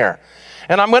problem here?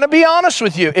 And I'm going to be honest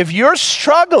with you. If you're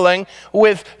struggling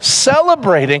with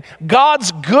celebrating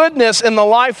God's goodness in the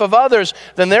life of others,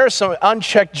 then there's some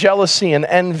unchecked jealousy and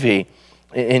envy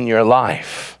in your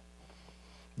life.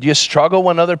 Do you struggle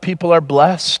when other people are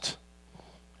blessed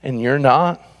and you're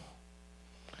not?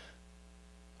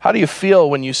 How do you feel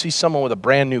when you see someone with a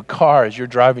brand new car as you're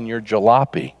driving your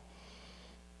jalopy?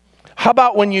 How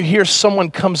about when you hear someone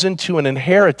comes into an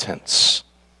inheritance?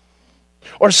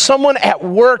 Or someone at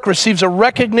work receives a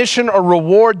recognition or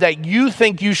reward that you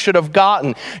think you should have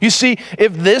gotten. You see,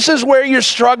 if this is where you're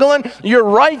struggling, you're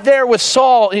right there with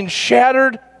Saul in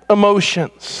shattered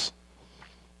emotions.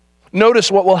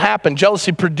 Notice what will happen.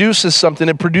 Jealousy produces something.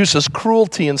 It produces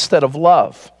cruelty instead of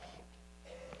love.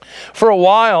 For a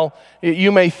while,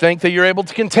 you may think that you're able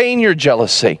to contain your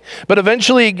jealousy, but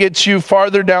eventually it gets you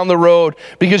farther down the road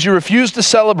because you refuse to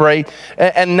celebrate,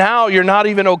 and now you're not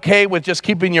even okay with just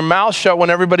keeping your mouth shut when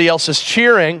everybody else is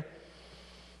cheering.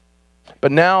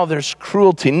 But now there's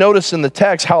cruelty. Notice in the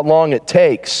text how long it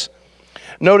takes.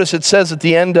 Notice it says at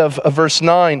the end of verse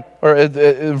 9, or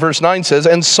verse 9 says,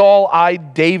 and Saul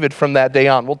eyed David from that day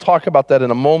on. We'll talk about that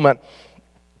in a moment.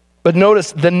 But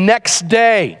notice the next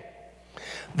day,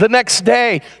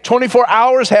 24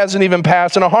 hours hasn't even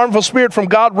passed, and a harmful spirit from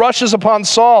God rushes upon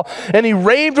Saul, and he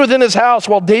raved within his house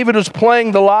while David was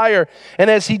playing the lyre, and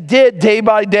as he did day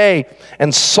by day,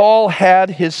 and Saul had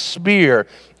his spear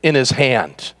in his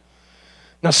hand.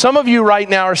 Now, some of you right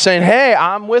now are saying, hey,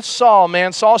 I'm with Saul,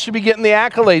 man. Saul should be getting the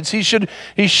accolades.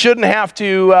 He shouldn't have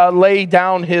to lay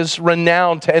down his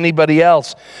renown to anybody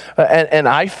else. And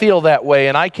I feel that way,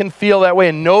 and I can feel that way,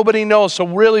 and nobody knows. So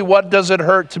really, what does it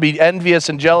hurt to be envious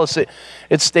and jealous?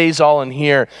 It stays all in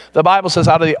here. The Bible says,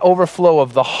 out of the overflow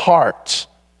of the heart,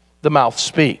 the mouth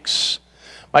speaks.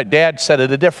 My dad said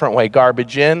it a different way,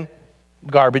 garbage in,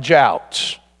 garbage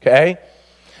out, okay?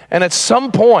 And at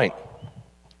some point,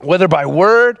 whether by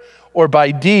word or by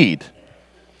deed,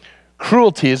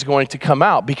 cruelty is going to come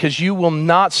out because you will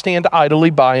not stand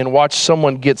idly by and watch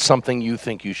someone get something you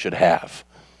think you should have.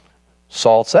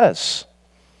 Saul says,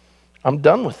 I'm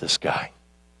done with this guy.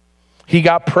 He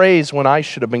got praise when I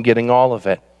should have been getting all of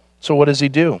it. So what does he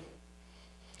do?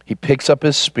 He picks up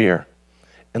his spear,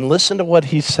 and listen to what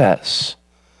he says.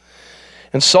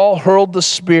 And Saul hurled the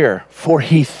spear, for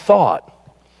he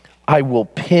thought, I will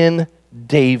pin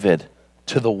David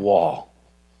to the wall.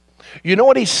 You know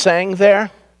what he's saying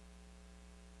there?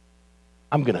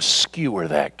 I'm going to skewer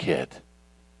that kid.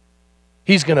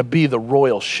 He's going to be the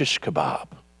royal shish kebab.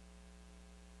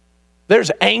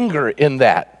 There's anger in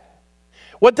that.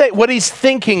 What he's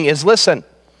thinking is, listen,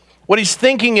 what he's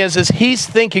thinking is he's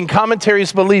thinking,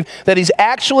 commentaries believe, that he's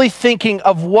actually thinking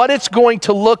of what it's going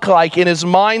to look like in his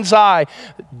mind's eye.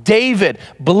 David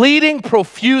bleeding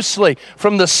profusely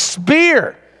from the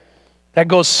spear that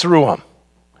goes through him.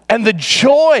 And the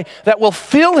joy that will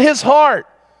fill his heart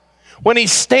when he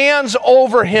stands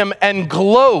over him and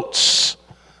gloats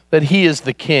that he is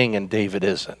the king and David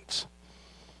isn't.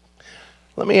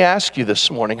 Let me ask you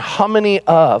this morning, how many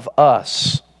of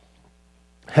us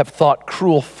have thought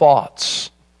cruel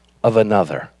thoughts of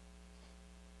another?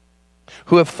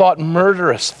 Who have thought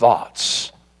murderous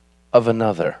thoughts of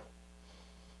another?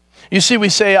 You see, we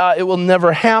say, it will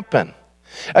never happen.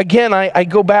 Again, I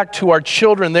go back to our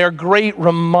children. They're great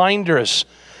reminders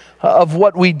of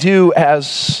what we do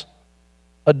as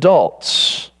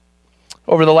adults.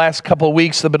 Over the last couple of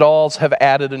weeks, the Badals have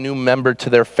added a new member to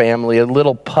their family, a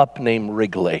little pup named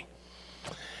Wrigley.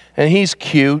 And he's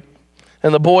cute,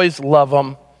 and the boys love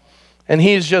him. And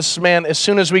he's just, man, as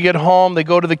soon as we get home, they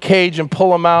go to the cage and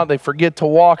pull him out. They forget to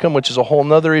walk him, which is a whole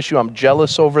nother issue. I'm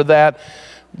jealous over that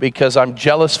because I'm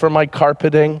jealous for my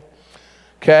carpeting.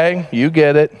 Okay, you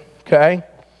get it, okay?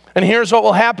 And here's what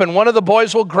will happen. One of the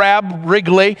boys will grab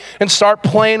Wrigley and start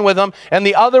playing with him, and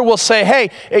the other will say,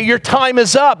 hey, your time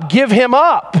is up. Give him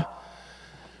up.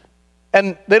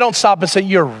 And they don't stop and say,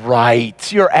 you're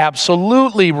right. You're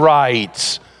absolutely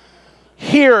right.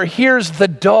 Here's the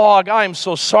dog. I'm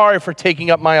so sorry for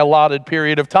taking up my allotted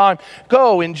period of time.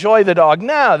 Go, enjoy the dog.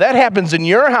 No, that happens in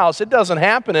your house. It doesn't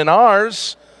happen in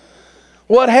ours.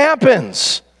 What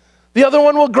happens? The other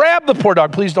one will grab the poor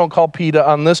dog. Please don't call PETA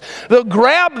on this. They'll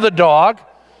grab the dog,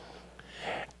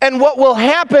 and what will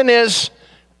happen is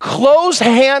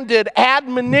close-handed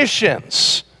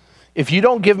admonitions. If you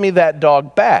don't give me that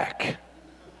dog back,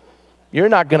 you're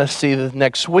not going to see the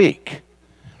next week.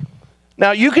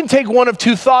 Now, you can take one of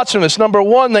two thoughts from this. Number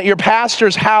one, that your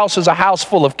pastor's house is a house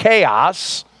full of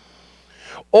chaos,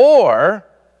 or,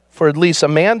 for at least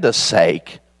Amanda's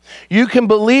sake, you can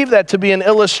believe that to be an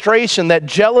illustration that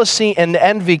jealousy and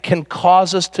envy can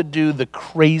cause us to do the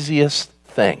craziest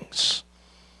things.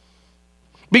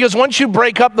 Because once you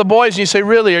break up the boys and you say,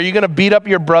 really, are you going to beat up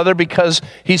your brother because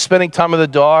he's spending time with the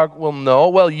dog? Well, no.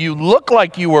 Well, you look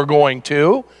like you were going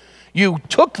to. You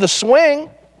took the swing.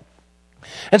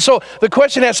 And so the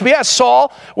question has to be asked,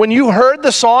 Saul, when you heard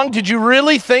the song, did you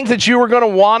really think that you were going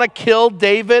to want to kill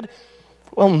David?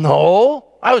 Well, no.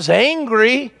 I was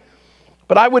angry.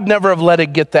 But I would never have let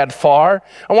it get that far.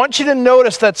 I want you to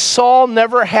notice that Saul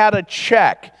never had a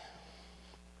check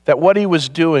that what he was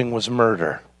doing was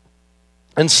murder.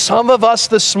 And some of us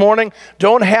this morning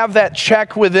don't have that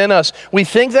check within us. We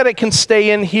think that it can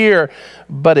stay in here,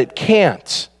 but it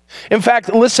can't. In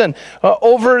fact, listen,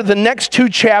 over the next 2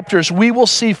 chapters, we will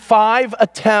see 5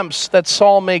 attempts that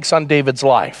Saul makes on David's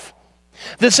life.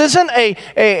 This isn't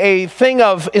a thing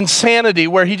of insanity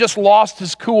where he just lost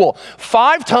his cool.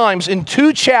 5 times in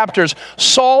 2 chapters,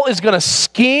 Saul is going to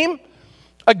scheme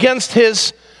against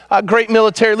his great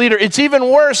military leader. It's even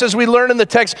worse, as we learn in the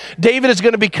text, David is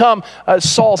going to become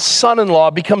Saul's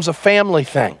son-in-law, becomes a family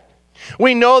thing.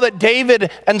 We know that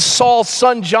David and Saul's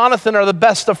son Jonathan are the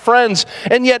best of friends,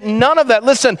 and yet none of that.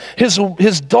 Listen,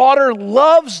 his daughter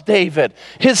loves David.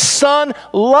 His son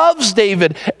loves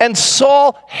David, and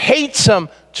Saul hates him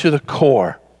to the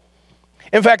core.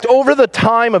 In fact, over the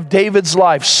time of David's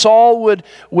life, Saul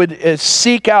would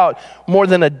seek out more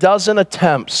than a dozen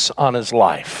attempts on his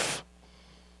life.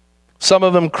 Some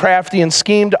of them crafty and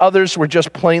schemed, others were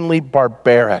just plainly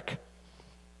barbaric.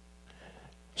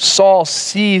 Saul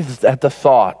seethed at the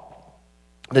thought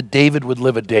that David would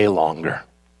live a day longer.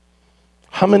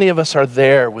 How many of us are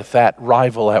there with that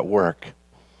rival at work,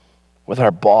 with our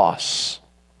boss,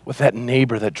 with that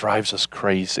neighbor that drives us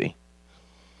crazy?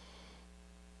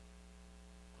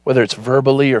 Whether it's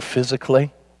verbally or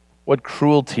physically, what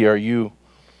cruelty are you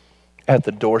at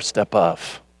the doorstep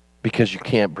of because you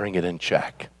can't bring it in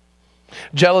check?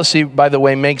 Jealousy, by the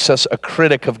way, makes us a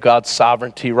critic of God's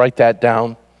sovereignty. Write that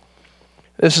down.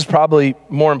 This is probably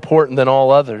more important than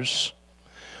all others.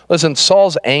 Listen,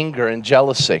 Saul's anger and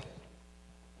jealousy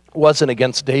wasn't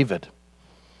against David.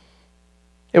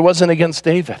 It wasn't against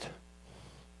David.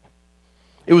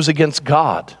 It was against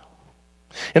God.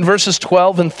 In verses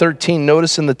 12 and 13,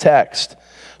 notice in the text,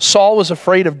 Saul was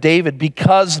afraid of David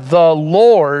because the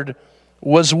Lord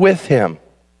was with him.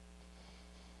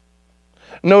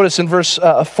 Notice in verse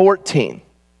 14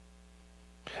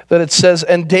 that it says,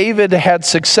 and David had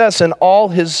success in all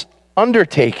his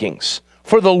undertakings,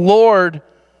 for the Lord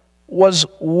was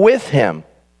with him.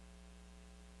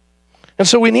 And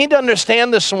so we need to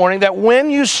understand this morning that when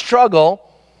you struggle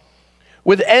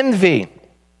with envy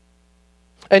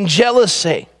and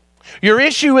jealousy, your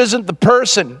issue isn't the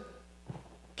person.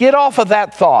 Get off of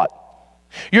that thought.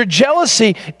 Your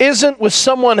jealousy isn't with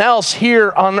someone else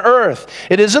here on earth.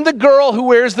 It isn't the girl who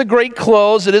wears the great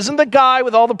clothes. It isn't the guy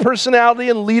with all the personality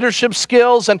and leadership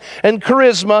skills and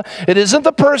charisma. It isn't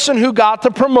the person who got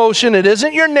the promotion. It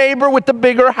isn't your neighbor with the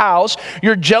bigger house.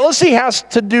 Your jealousy has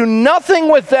to do nothing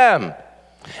with them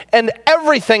and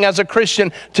everything as a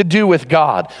Christian to do with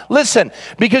God. Listen,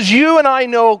 because you and I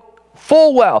know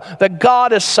full well that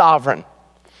God is sovereign,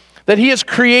 that He has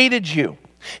created you.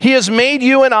 He has made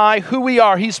you and I who we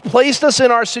are. He's placed us in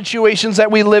our situations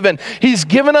that we live in. He's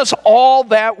given us all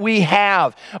that we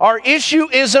have. Our issue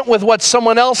isn't with what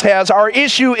someone else has. Our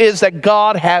issue is that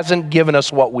God hasn't given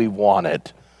us what we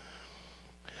wanted.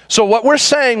 So what we're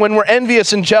saying when we're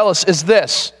envious and jealous is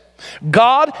this: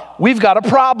 God, we've got a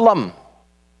problem.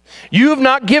 You've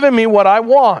not given me what I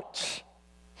want.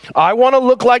 I want to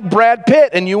look like Brad Pitt,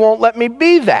 and you won't let me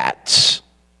be that.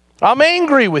 I'm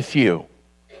angry with you.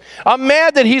 I'm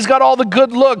mad that he's got all the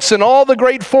good looks and all the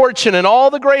great fortune and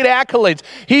all the great accolades.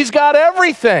 He's got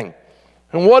everything.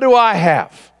 And what do I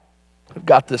have? I've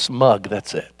got this mug,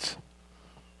 that's it.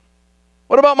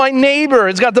 What about my neighbor?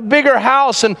 He's got the bigger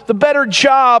house and the better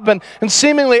job and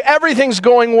seemingly everything's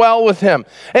going well with him.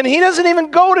 And he doesn't even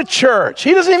go to church.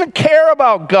 He doesn't even care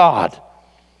about God.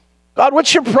 God,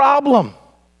 what's your problem?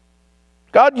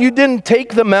 God, you didn't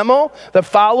take the memo that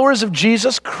followers of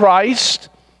Jesus Christ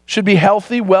should be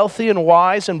healthy, wealthy, and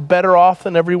wise and better off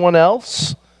than everyone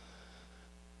else?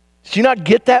 Did you not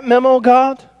get that memo,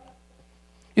 God?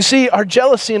 You see, our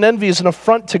jealousy and envy is an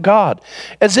affront to God,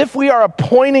 as if we are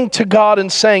pointing to God and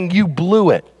saying, you blew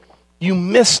it, you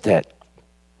missed it,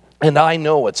 and I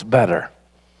know what's better.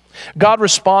 God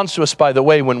responds to us, by the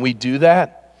way, when we do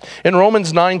that. In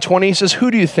Romans 9:20, he says, who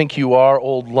do you think you are,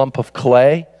 old lump of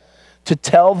clay, to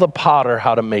tell the potter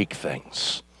how to make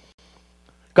things?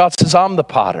 God says, I'm the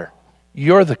potter,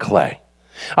 you're the clay.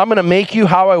 I'm going to make you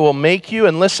how I will make you.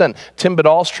 And listen, Tim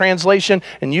Badal's translation,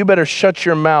 and you better shut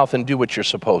your mouth and do what you're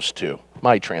supposed to.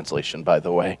 My translation, by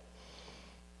the way.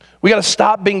 We got to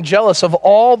stop being jealous of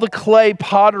all the clay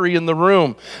pottery in the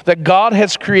room that God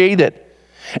has created,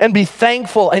 and be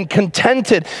thankful and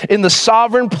contented in the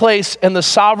sovereign place and the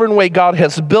sovereign way God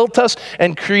has built us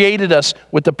and created us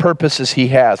with the purposes He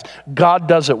has. God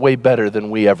does it way better than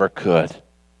we ever could.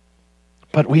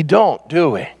 But we don't,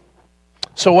 do we?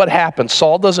 So what happens?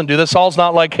 Saul doesn't do this. Saul's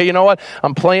not like, hey, you know what?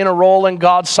 I'm playing a role in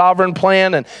God's sovereign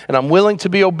plan, and I'm willing to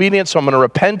be obedient, so I'm going to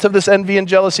repent of this envy and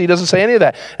jealousy. He doesn't say any of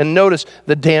that. And notice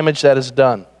the damage that is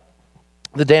done.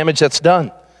 The damage that's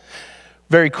done.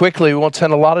 Very quickly, we won't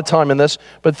spend a lot of time in this,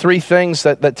 but 3 things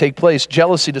that take place.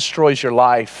 Jealousy destroys your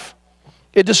life.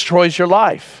 It destroys your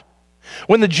life.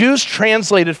 When the Jews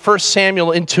translated 1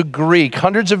 Samuel into Greek,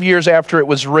 hundreds of years after it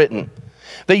was written,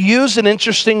 they used an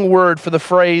interesting word for the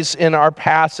phrase in our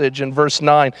passage in verse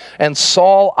 9, and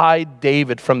Saul eyed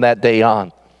David from that day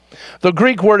on. The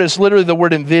Greek word is literally the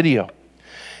word invidio.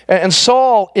 And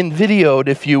Saul invidioed,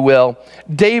 if you will,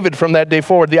 David from that day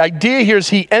forward. The idea here is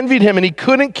he envied him and he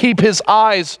couldn't keep his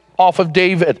eyes off of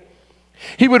David.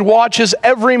 He would watch his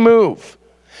every move.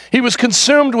 He was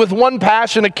consumed with one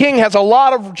passion. A king has a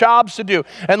lot of jobs to do.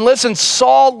 And listen,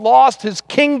 Saul lost his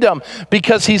kingdom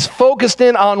because he's focused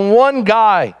in on one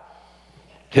guy.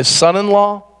 His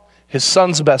son-in-law, his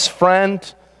son's best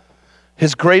friend,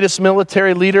 his greatest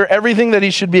military leader, everything that he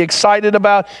should be excited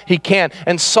about, he can't.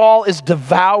 And Saul is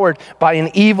devoured by an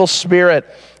evil spirit.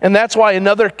 And that's why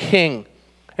another king,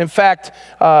 in fact,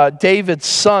 David's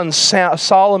son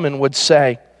Solomon would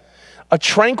say, a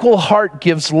tranquil heart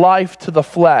gives life to the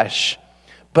flesh,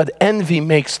 but envy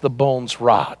makes the bones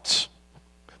rot.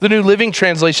 The New Living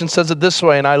Translation says it this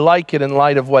way, and I like it in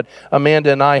light of what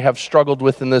Amanda and I have struggled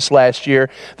with in this last year,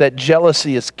 that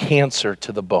jealousy is cancer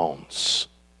to the bones.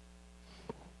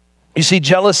 You see,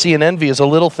 jealousy and envy is a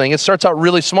little thing. It starts out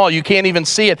really small. You can't even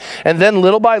see it. And then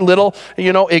little by little,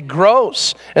 it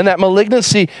grows. And that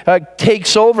malignancy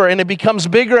takes over and it becomes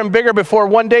bigger and bigger before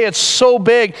one day it's so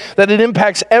big that it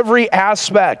impacts every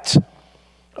aspect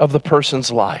of the person's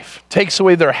life. Takes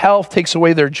away their health, takes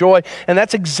away their joy. And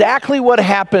that's exactly what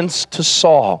happens to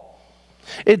Saul.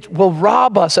 It will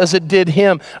rob us, as it did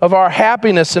him, of our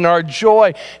happiness and our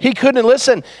joy. He couldn't,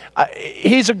 listen,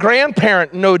 he's a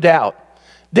grandparent, no doubt.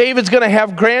 David's going to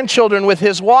have grandchildren with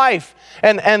his wife.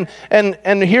 And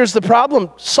here's the problem.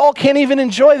 Saul can't even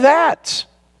enjoy that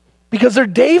because they're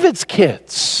David's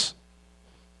kids.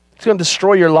 It's going to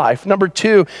destroy your life. Number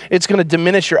 2, it's going to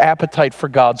diminish your appetite for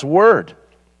God's word.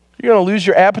 You're going to lose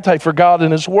your appetite for God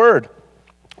and his word.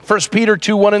 1 Peter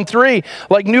 2:1-3,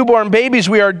 like newborn babies,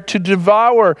 we are to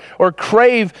desire or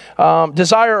crave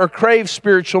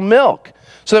spiritual milk,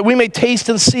 so that we may taste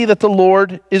and see that the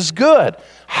Lord is good.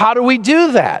 How do we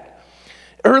do that?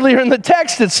 Earlier in the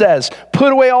text it says,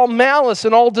 put away all malice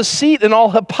and all deceit and all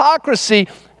hypocrisy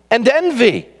and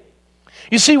envy.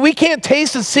 You see, we can't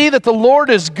taste and see that the Lord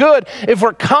is good if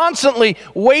we're constantly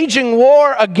waging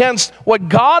war against what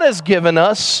God has given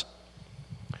us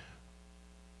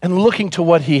and looking to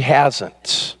what he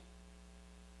hasn't.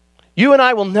 You and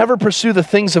I will never pursue the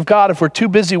things of God if we're too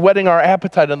busy whetting our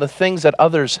appetite on the things that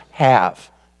others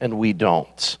have and we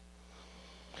don't.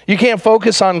 You can't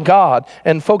focus on God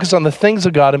and focus on the things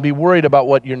of God and be worried about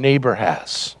what your neighbor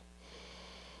has.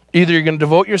 Either you're going to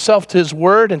devote yourself to his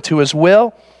word and to his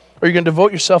will, or you're going to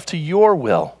devote yourself to your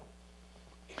will.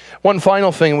 One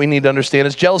final thing we need to understand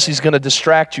is jealousy is going to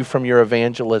distract you from your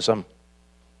evangelism.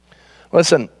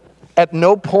 Listen, at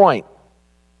no point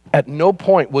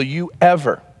will you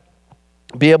ever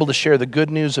be able to share the good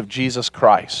news of Jesus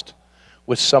Christ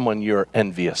with someone you're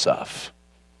envious of.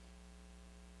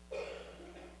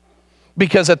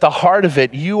 Because at the heart of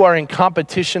it, you are in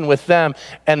competition with them,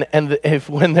 and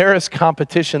when there is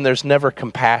competition, there's never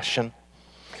compassion.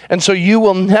 And so you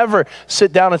will never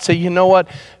sit down and say, you know what,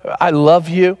 I love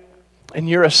you, and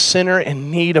you're a sinner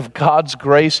in need of God's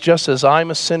grace, just as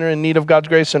I'm a sinner in need of God's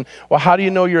grace. And, well, how do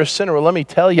you know you're a sinner? Well, let me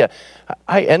tell you,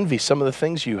 I envy some of the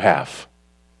things you have.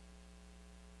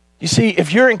 You see,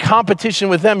 if you're in competition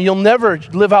with them, you'll never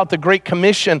live out the Great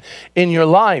Commission in your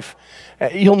life.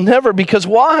 You'll never, because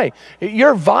why?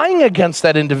 You're vying against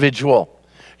that individual.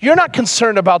 You're not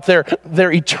concerned about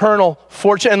their eternal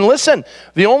fortune. And listen,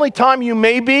 the only time you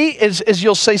may be is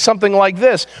you'll say something like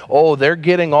this: oh, they're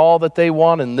getting all that they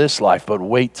want in this life, but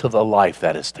wait till the life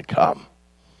that is to come.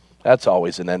 That's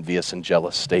always an envious and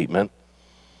jealous statement.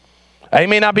 I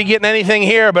may not be getting anything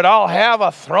here, but I'll have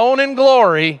a throne in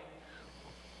glory.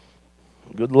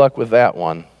 Good luck with that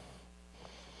one.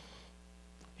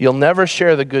 You'll never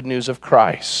share the good news of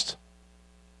Christ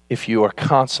if you are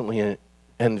constantly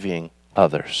envying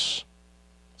others.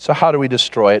 So how do we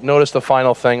destroy it? Notice the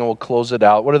final thing, and we'll close it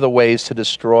out. What are the ways to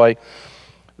destroy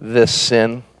this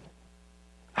sin?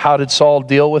 How did Saul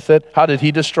deal with it? How did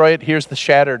he destroy it? Here's the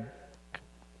shattered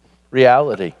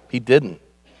reality. He didn't.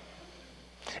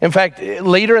 In fact,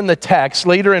 later in the text,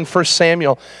 later in 1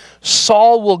 Samuel,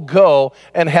 Saul will go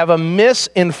and have a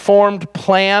misinformed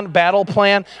battle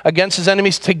plan against his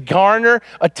enemies to garner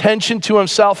attention to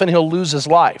himself, and he'll lose his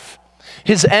life.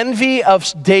 His envy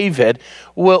of David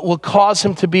will cause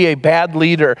him to be a bad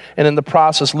leader and in the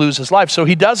process lose his life. So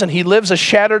he doesn't. He lives a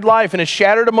shattered life, and his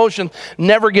shattered emotions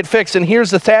never get fixed. And here's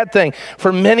the sad thing.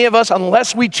 For many of us,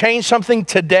 unless we change something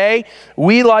today,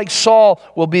 we, like Saul,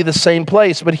 will be the same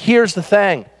place. But here's the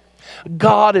thing.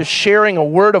 God is sharing a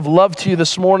word of love to you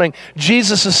this morning.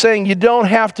 Jesus is saying you don't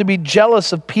have to be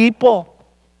jealous of people.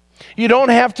 You don't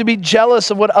have to be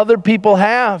jealous of what other people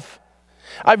have.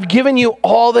 I've given you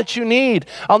all that you need.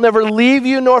 I'll never leave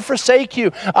you nor forsake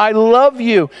you. I love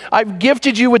you. I've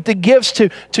gifted you with the gifts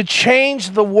to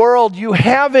change the world. You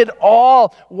have it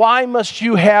all. Why must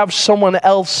you have someone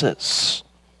else's?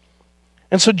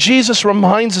 And so Jesus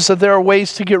reminds us that there are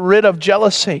ways to get rid of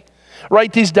jealousy.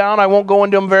 Write these down. I won't go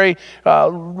into them very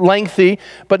lengthy.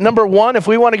 But number one, if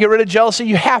we want to get rid of jealousy,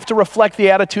 you have to reflect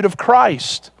the attitude of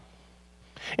Christ.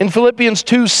 In Philippians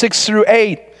 2, 6 through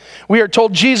 8, we are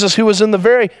told Jesus, who was in the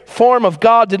very form of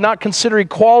God, did not consider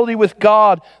equality with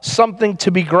God something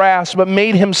to be grasped, but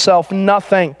made himself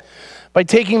nothing by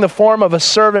taking the form of a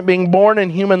servant, being born in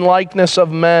human likeness of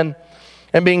men,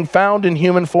 and being found in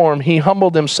human form. He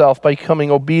humbled himself by becoming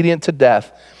obedient to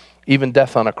death, even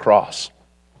death on a cross.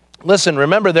 Listen,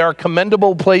 remember, there are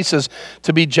commendable places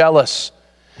to be jealous.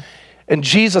 And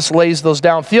Jesus lays those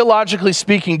down. Theologically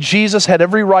speaking, Jesus had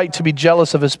every right to be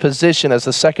jealous of his position as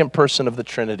the second person of the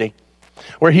Trinity,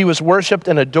 where he was worshiped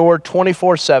and adored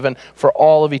 24/7 for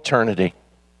all of eternity.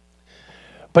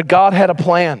 But God had a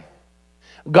plan.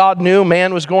 God knew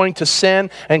man was going to sin,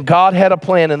 and God had a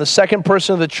plan. And the second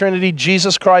person of the Trinity,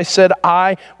 Jesus Christ, said,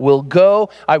 I will go.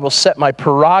 I will set my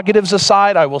prerogatives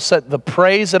aside. I will set the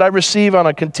praise that I receive on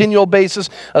a continual basis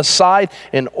aside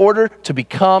in order to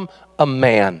become a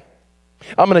man.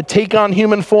 I'm going to take on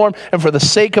human form, and for the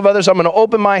sake of others, I'm going to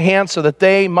open my hands so that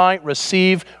they might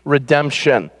receive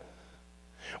redemption.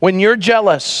 When you're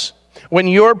jealous, when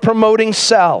you're promoting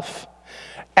self,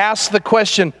 ask the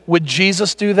question, would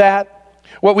Jesus do that?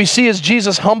 What we see is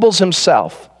Jesus humbles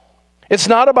himself. It's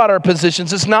not about our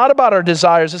positions. It's not about our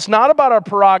desires. It's not about our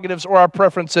prerogatives or our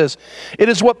preferences. It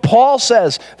is what Paul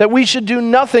says, that we should do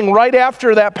nothing right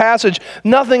after that passage,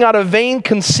 nothing out of vain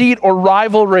conceit or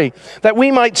rivalry, that we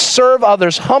might serve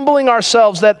others, humbling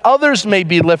ourselves that others may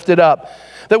be lifted up,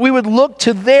 that we would look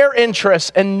to their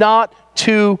interests and not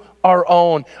to our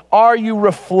own. Are you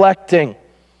reflecting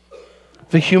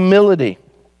the humility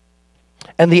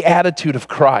and the attitude of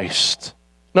Christ?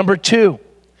 Number two,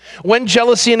 when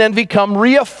jealousy and envy come,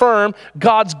 reaffirm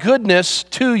God's goodness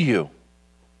to you.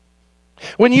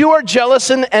 When you are jealous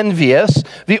and envious,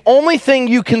 the only thing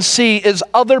you can see is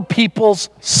other people's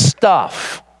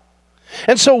stuff.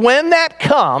 And so when that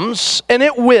comes, and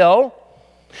it will,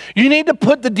 you need to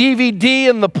put the DVD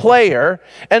in the player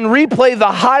and replay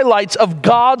the highlights of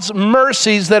God's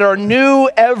mercies that are new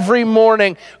every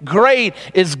morning. Great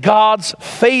is God's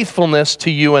faithfulness to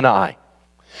you and I.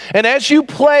 And as you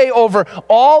play over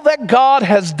all that God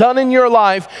has done in your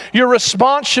life, your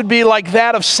response should be like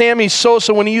that of Sammy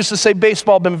Sosa when he used to say,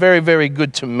 baseball has been very, very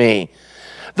good to me.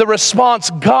 The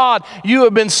response, God, you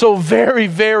have been so very,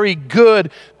 very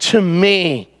good to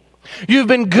me. You've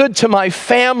been good to my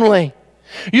family.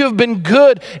 You've been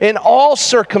good in all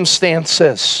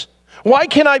circumstances. Why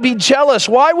can I be jealous?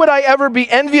 Why would I ever be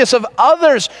envious of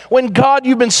others when, God,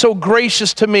 you've been so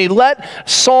gracious to me? Let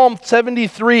Psalm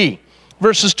 73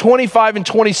 verses 25 and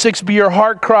 26 be your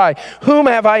heart cry. Whom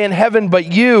have I in heaven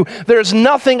but you? There is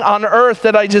nothing on earth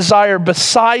that I desire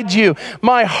besides you.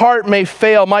 My heart may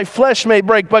fail, my flesh may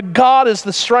break, but God is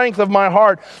the strength of my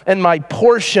heart and my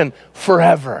portion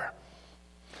forever.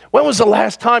 When was the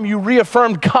last time you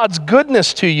reaffirmed God's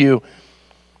goodness to you?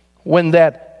 When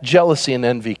that jealousy and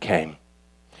envy came.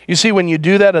 You see, when you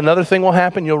do that, another thing will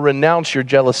happen. You'll renounce your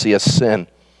jealousy as sin.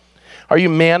 Are you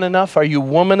man enough? Are you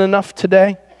woman enough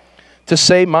today to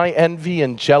say my envy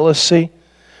and jealousy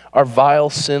are vile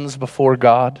sins before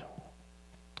God?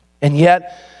 And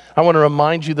yet, I want to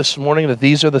remind you this morning that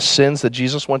these are the sins that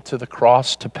Jesus went to the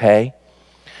cross to pay.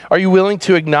 Are you willing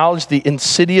to acknowledge the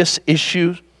insidious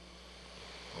issue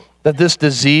that this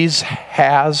disease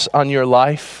has on your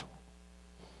life?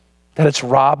 That it's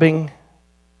robbing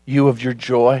you of your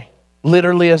joy?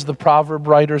 Literally, as the proverb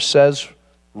writer says,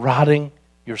 rotting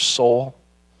your soul.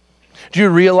 Do you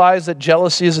realize that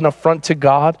jealousy is an affront to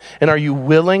God? And are you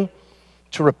willing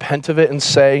to repent of it and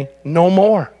say, no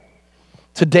more?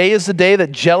 Today is the day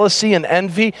that jealousy and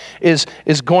envy is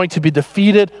going to be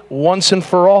defeated once and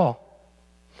for all.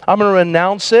 I'm going to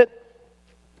renounce it.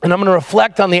 and I'm going to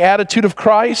reflect on the attitude of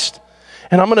Christ,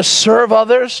 and I'm going to serve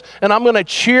others, and I'm going to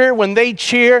cheer when they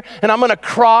cheer, and I'm going to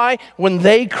cry when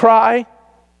they cry.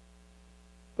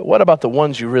 But what about the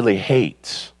ones you really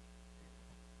hate?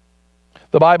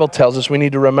 The Bible tells us we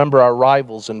need to remember our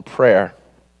rivals in prayer.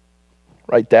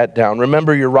 Write that down.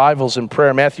 Remember your rivals in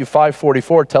prayer. Matthew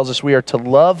 5:44 tells us we are to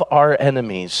love our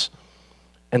enemies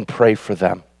and pray for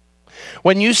them.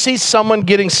 When you see someone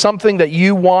getting something that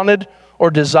you wanted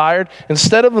or desired,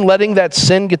 instead of letting that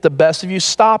sin get the best of you,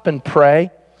 stop and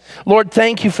pray. Lord,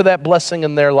 thank you for that blessing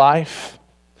in their life.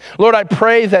 Lord, I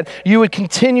pray that you would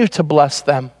continue to bless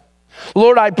them.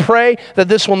 Lord, I pray that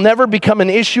this will never become an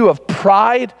issue of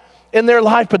pride in their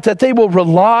life, but that they will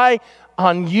rely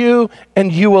on you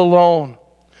and you alone.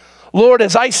 Lord,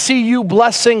 as I see you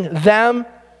blessing them,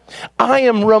 I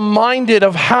am reminded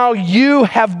of how you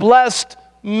have blessed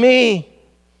me.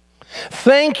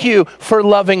 Thank you for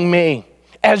loving me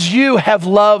as you have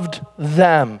loved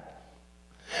them.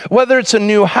 Whether it's a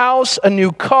new house, a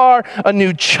new car, a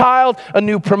new child, a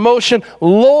new promotion,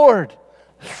 Lord,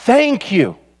 thank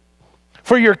you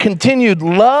for your continued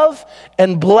love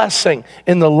and blessing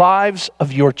in the lives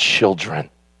of your children,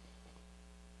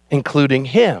 including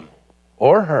him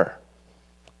or her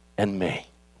and me.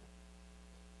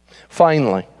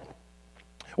 Finally,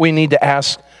 we need to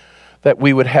ask that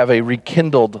we would have a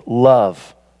rekindled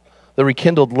love, the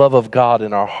rekindled love of God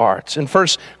in our hearts. In 1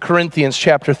 Corinthians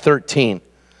chapter 13,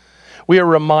 we are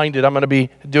reminded, I'm going to be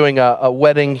doing a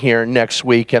wedding here next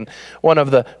week, and one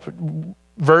of the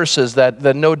verses that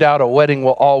no doubt a wedding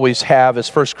will always have is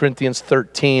 1 Corinthians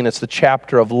 13. It's the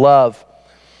chapter of love.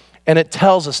 And it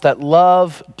tells us that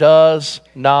love does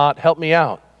not, help me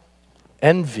out,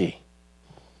 envy.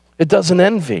 It doesn't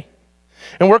envy.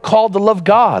 And we're called to love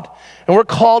God. And we're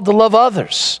called to love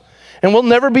others. And we'll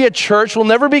never be a church, we'll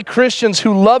never be Christians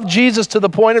who love Jesus to the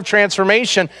point of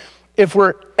transformation if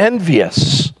we're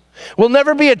envious. We'll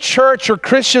never be a church or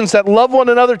Christians that love one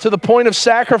another to the point of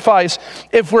sacrifice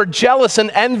if we're jealous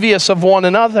and envious of one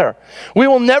another. We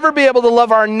will never be able to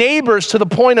love our neighbors to the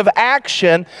point of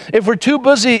action if we're too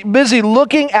busy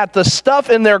looking at the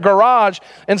stuff in their garage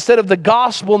instead of the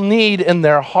gospel need in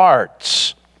their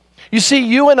hearts. You see,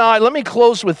 you and I, let me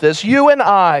close with this. You and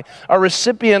I are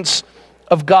recipients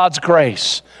of God's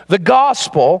grace. The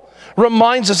gospel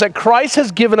reminds us that Christ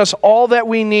has given us all that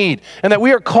we need and that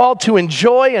we are called to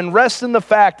enjoy and rest in the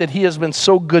fact that he has been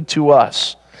so good to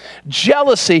us.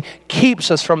 Jealousy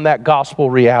keeps us from that gospel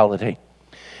reality.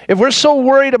 If we're so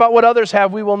worried about what others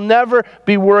have, we will never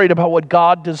be worried about what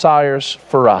God desires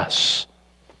for us.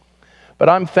 But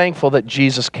I'm thankful that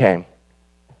Jesus came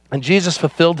and Jesus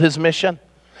fulfilled his mission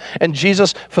and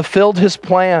Jesus fulfilled his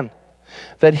plan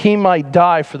that he might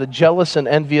die for the jealous and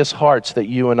envious hearts that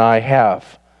you and I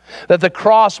have. That the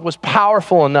cross was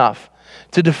powerful enough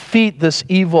to defeat this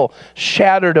evil,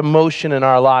 shattered emotion in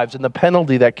our lives and the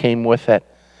penalty that came with it.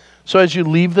 So as you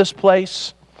leave this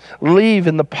place, leave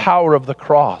in the power of the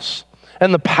cross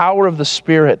and the power of the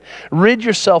Spirit. Rid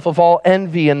yourself of all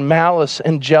envy and malice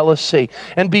and jealousy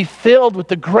and be filled with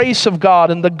the grace of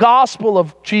God and the gospel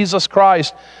of Jesus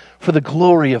Christ for the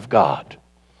glory of God.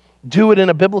 Do it in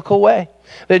a biblical way,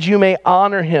 that you may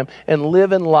honor him and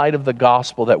live in light of the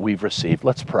gospel that we've received.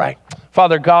 Let's pray.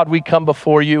 Father God, we come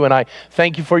before you, and I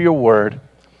thank you for your word.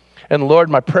 And Lord,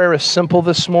 my prayer is simple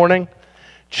this morning.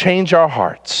 Change our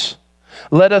hearts.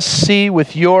 Let us see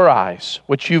with your eyes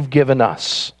what you've given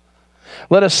us.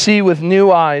 Let us see with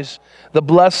new eyes the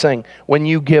blessing when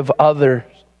you give others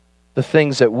the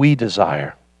things that we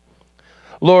desire.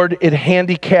 Lord, it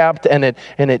handicapped and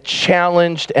it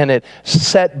challenged and it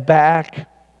set back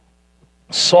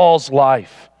Saul's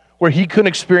life, where he couldn't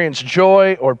experience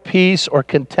joy or peace or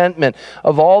contentment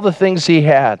of all the things he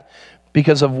had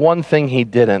because of one thing he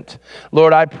didn't.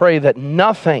 Lord, I pray that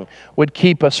nothing would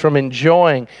keep us from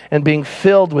enjoying and being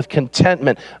filled with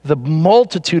contentment, the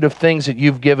multitude of things that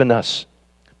you've given us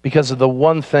because of the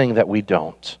one thing that we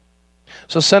don't.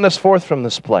 So send us forth from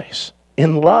this place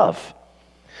in love,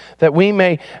 that we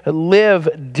may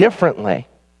live differently,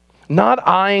 not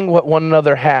eyeing what one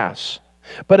another has,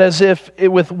 but as if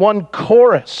with one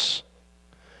chorus,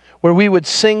 where we would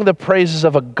sing the praises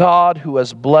of a God who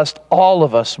has blessed all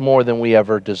of us more than we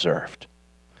ever deserved.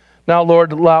 Now,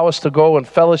 Lord, allow us to go and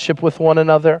fellowship with one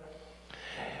another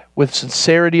with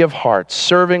sincerity of heart,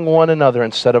 serving one another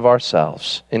instead of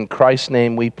ourselves. In Christ's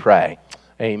name we pray.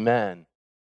 Amen.